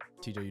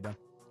 TJ, you done?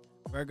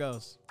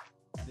 Virgos,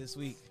 this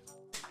week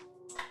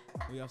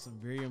we have some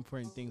very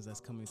important things that's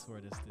coming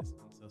toward us this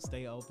week. So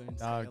stay open,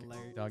 stay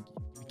alert. Dog,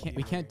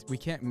 we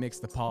can't mix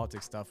the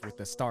politics stuff with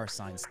the star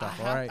sign stuff.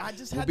 All right, I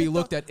just we'll had be to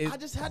looked throw, at. It, I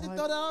just had to What?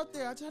 throw that out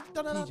there. I just had to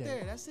throw that out TJ,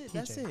 there. That's it.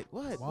 That's TJ. it.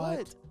 What?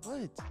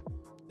 What?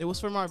 It was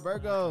for my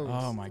Virgos.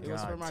 oh my It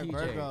was God, for my TJ,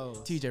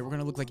 Virgos. TJ, we're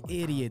gonna look like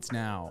idiots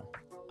now.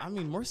 I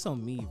mean, more so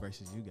me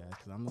versus you guys,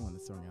 because I'm the one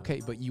that's throwing out.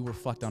 Okay, but you were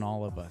fucked on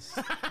all of us.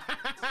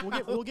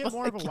 We'll get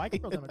more of a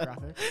white girl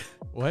demographic.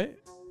 What?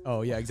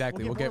 Oh yeah,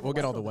 exactly. We'll get more of a We'll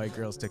get all white the girl white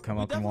girls to come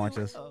We up and watch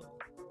definitely us. will.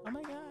 Oh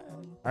my god.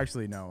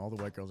 Actually, no. All the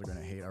white girls are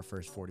gonna hate our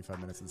first 45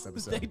 minutes of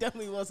this They episode.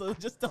 definitely will. So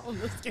just don't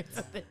listen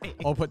to it.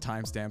 I'll put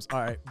timestamps.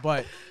 All right,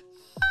 but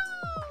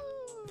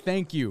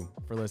thank you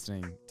for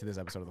listening to this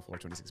episode of the Floor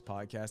 26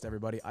 podcast,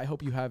 everybody. I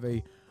hope you have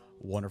a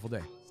wonderful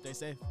day. Stay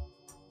safe.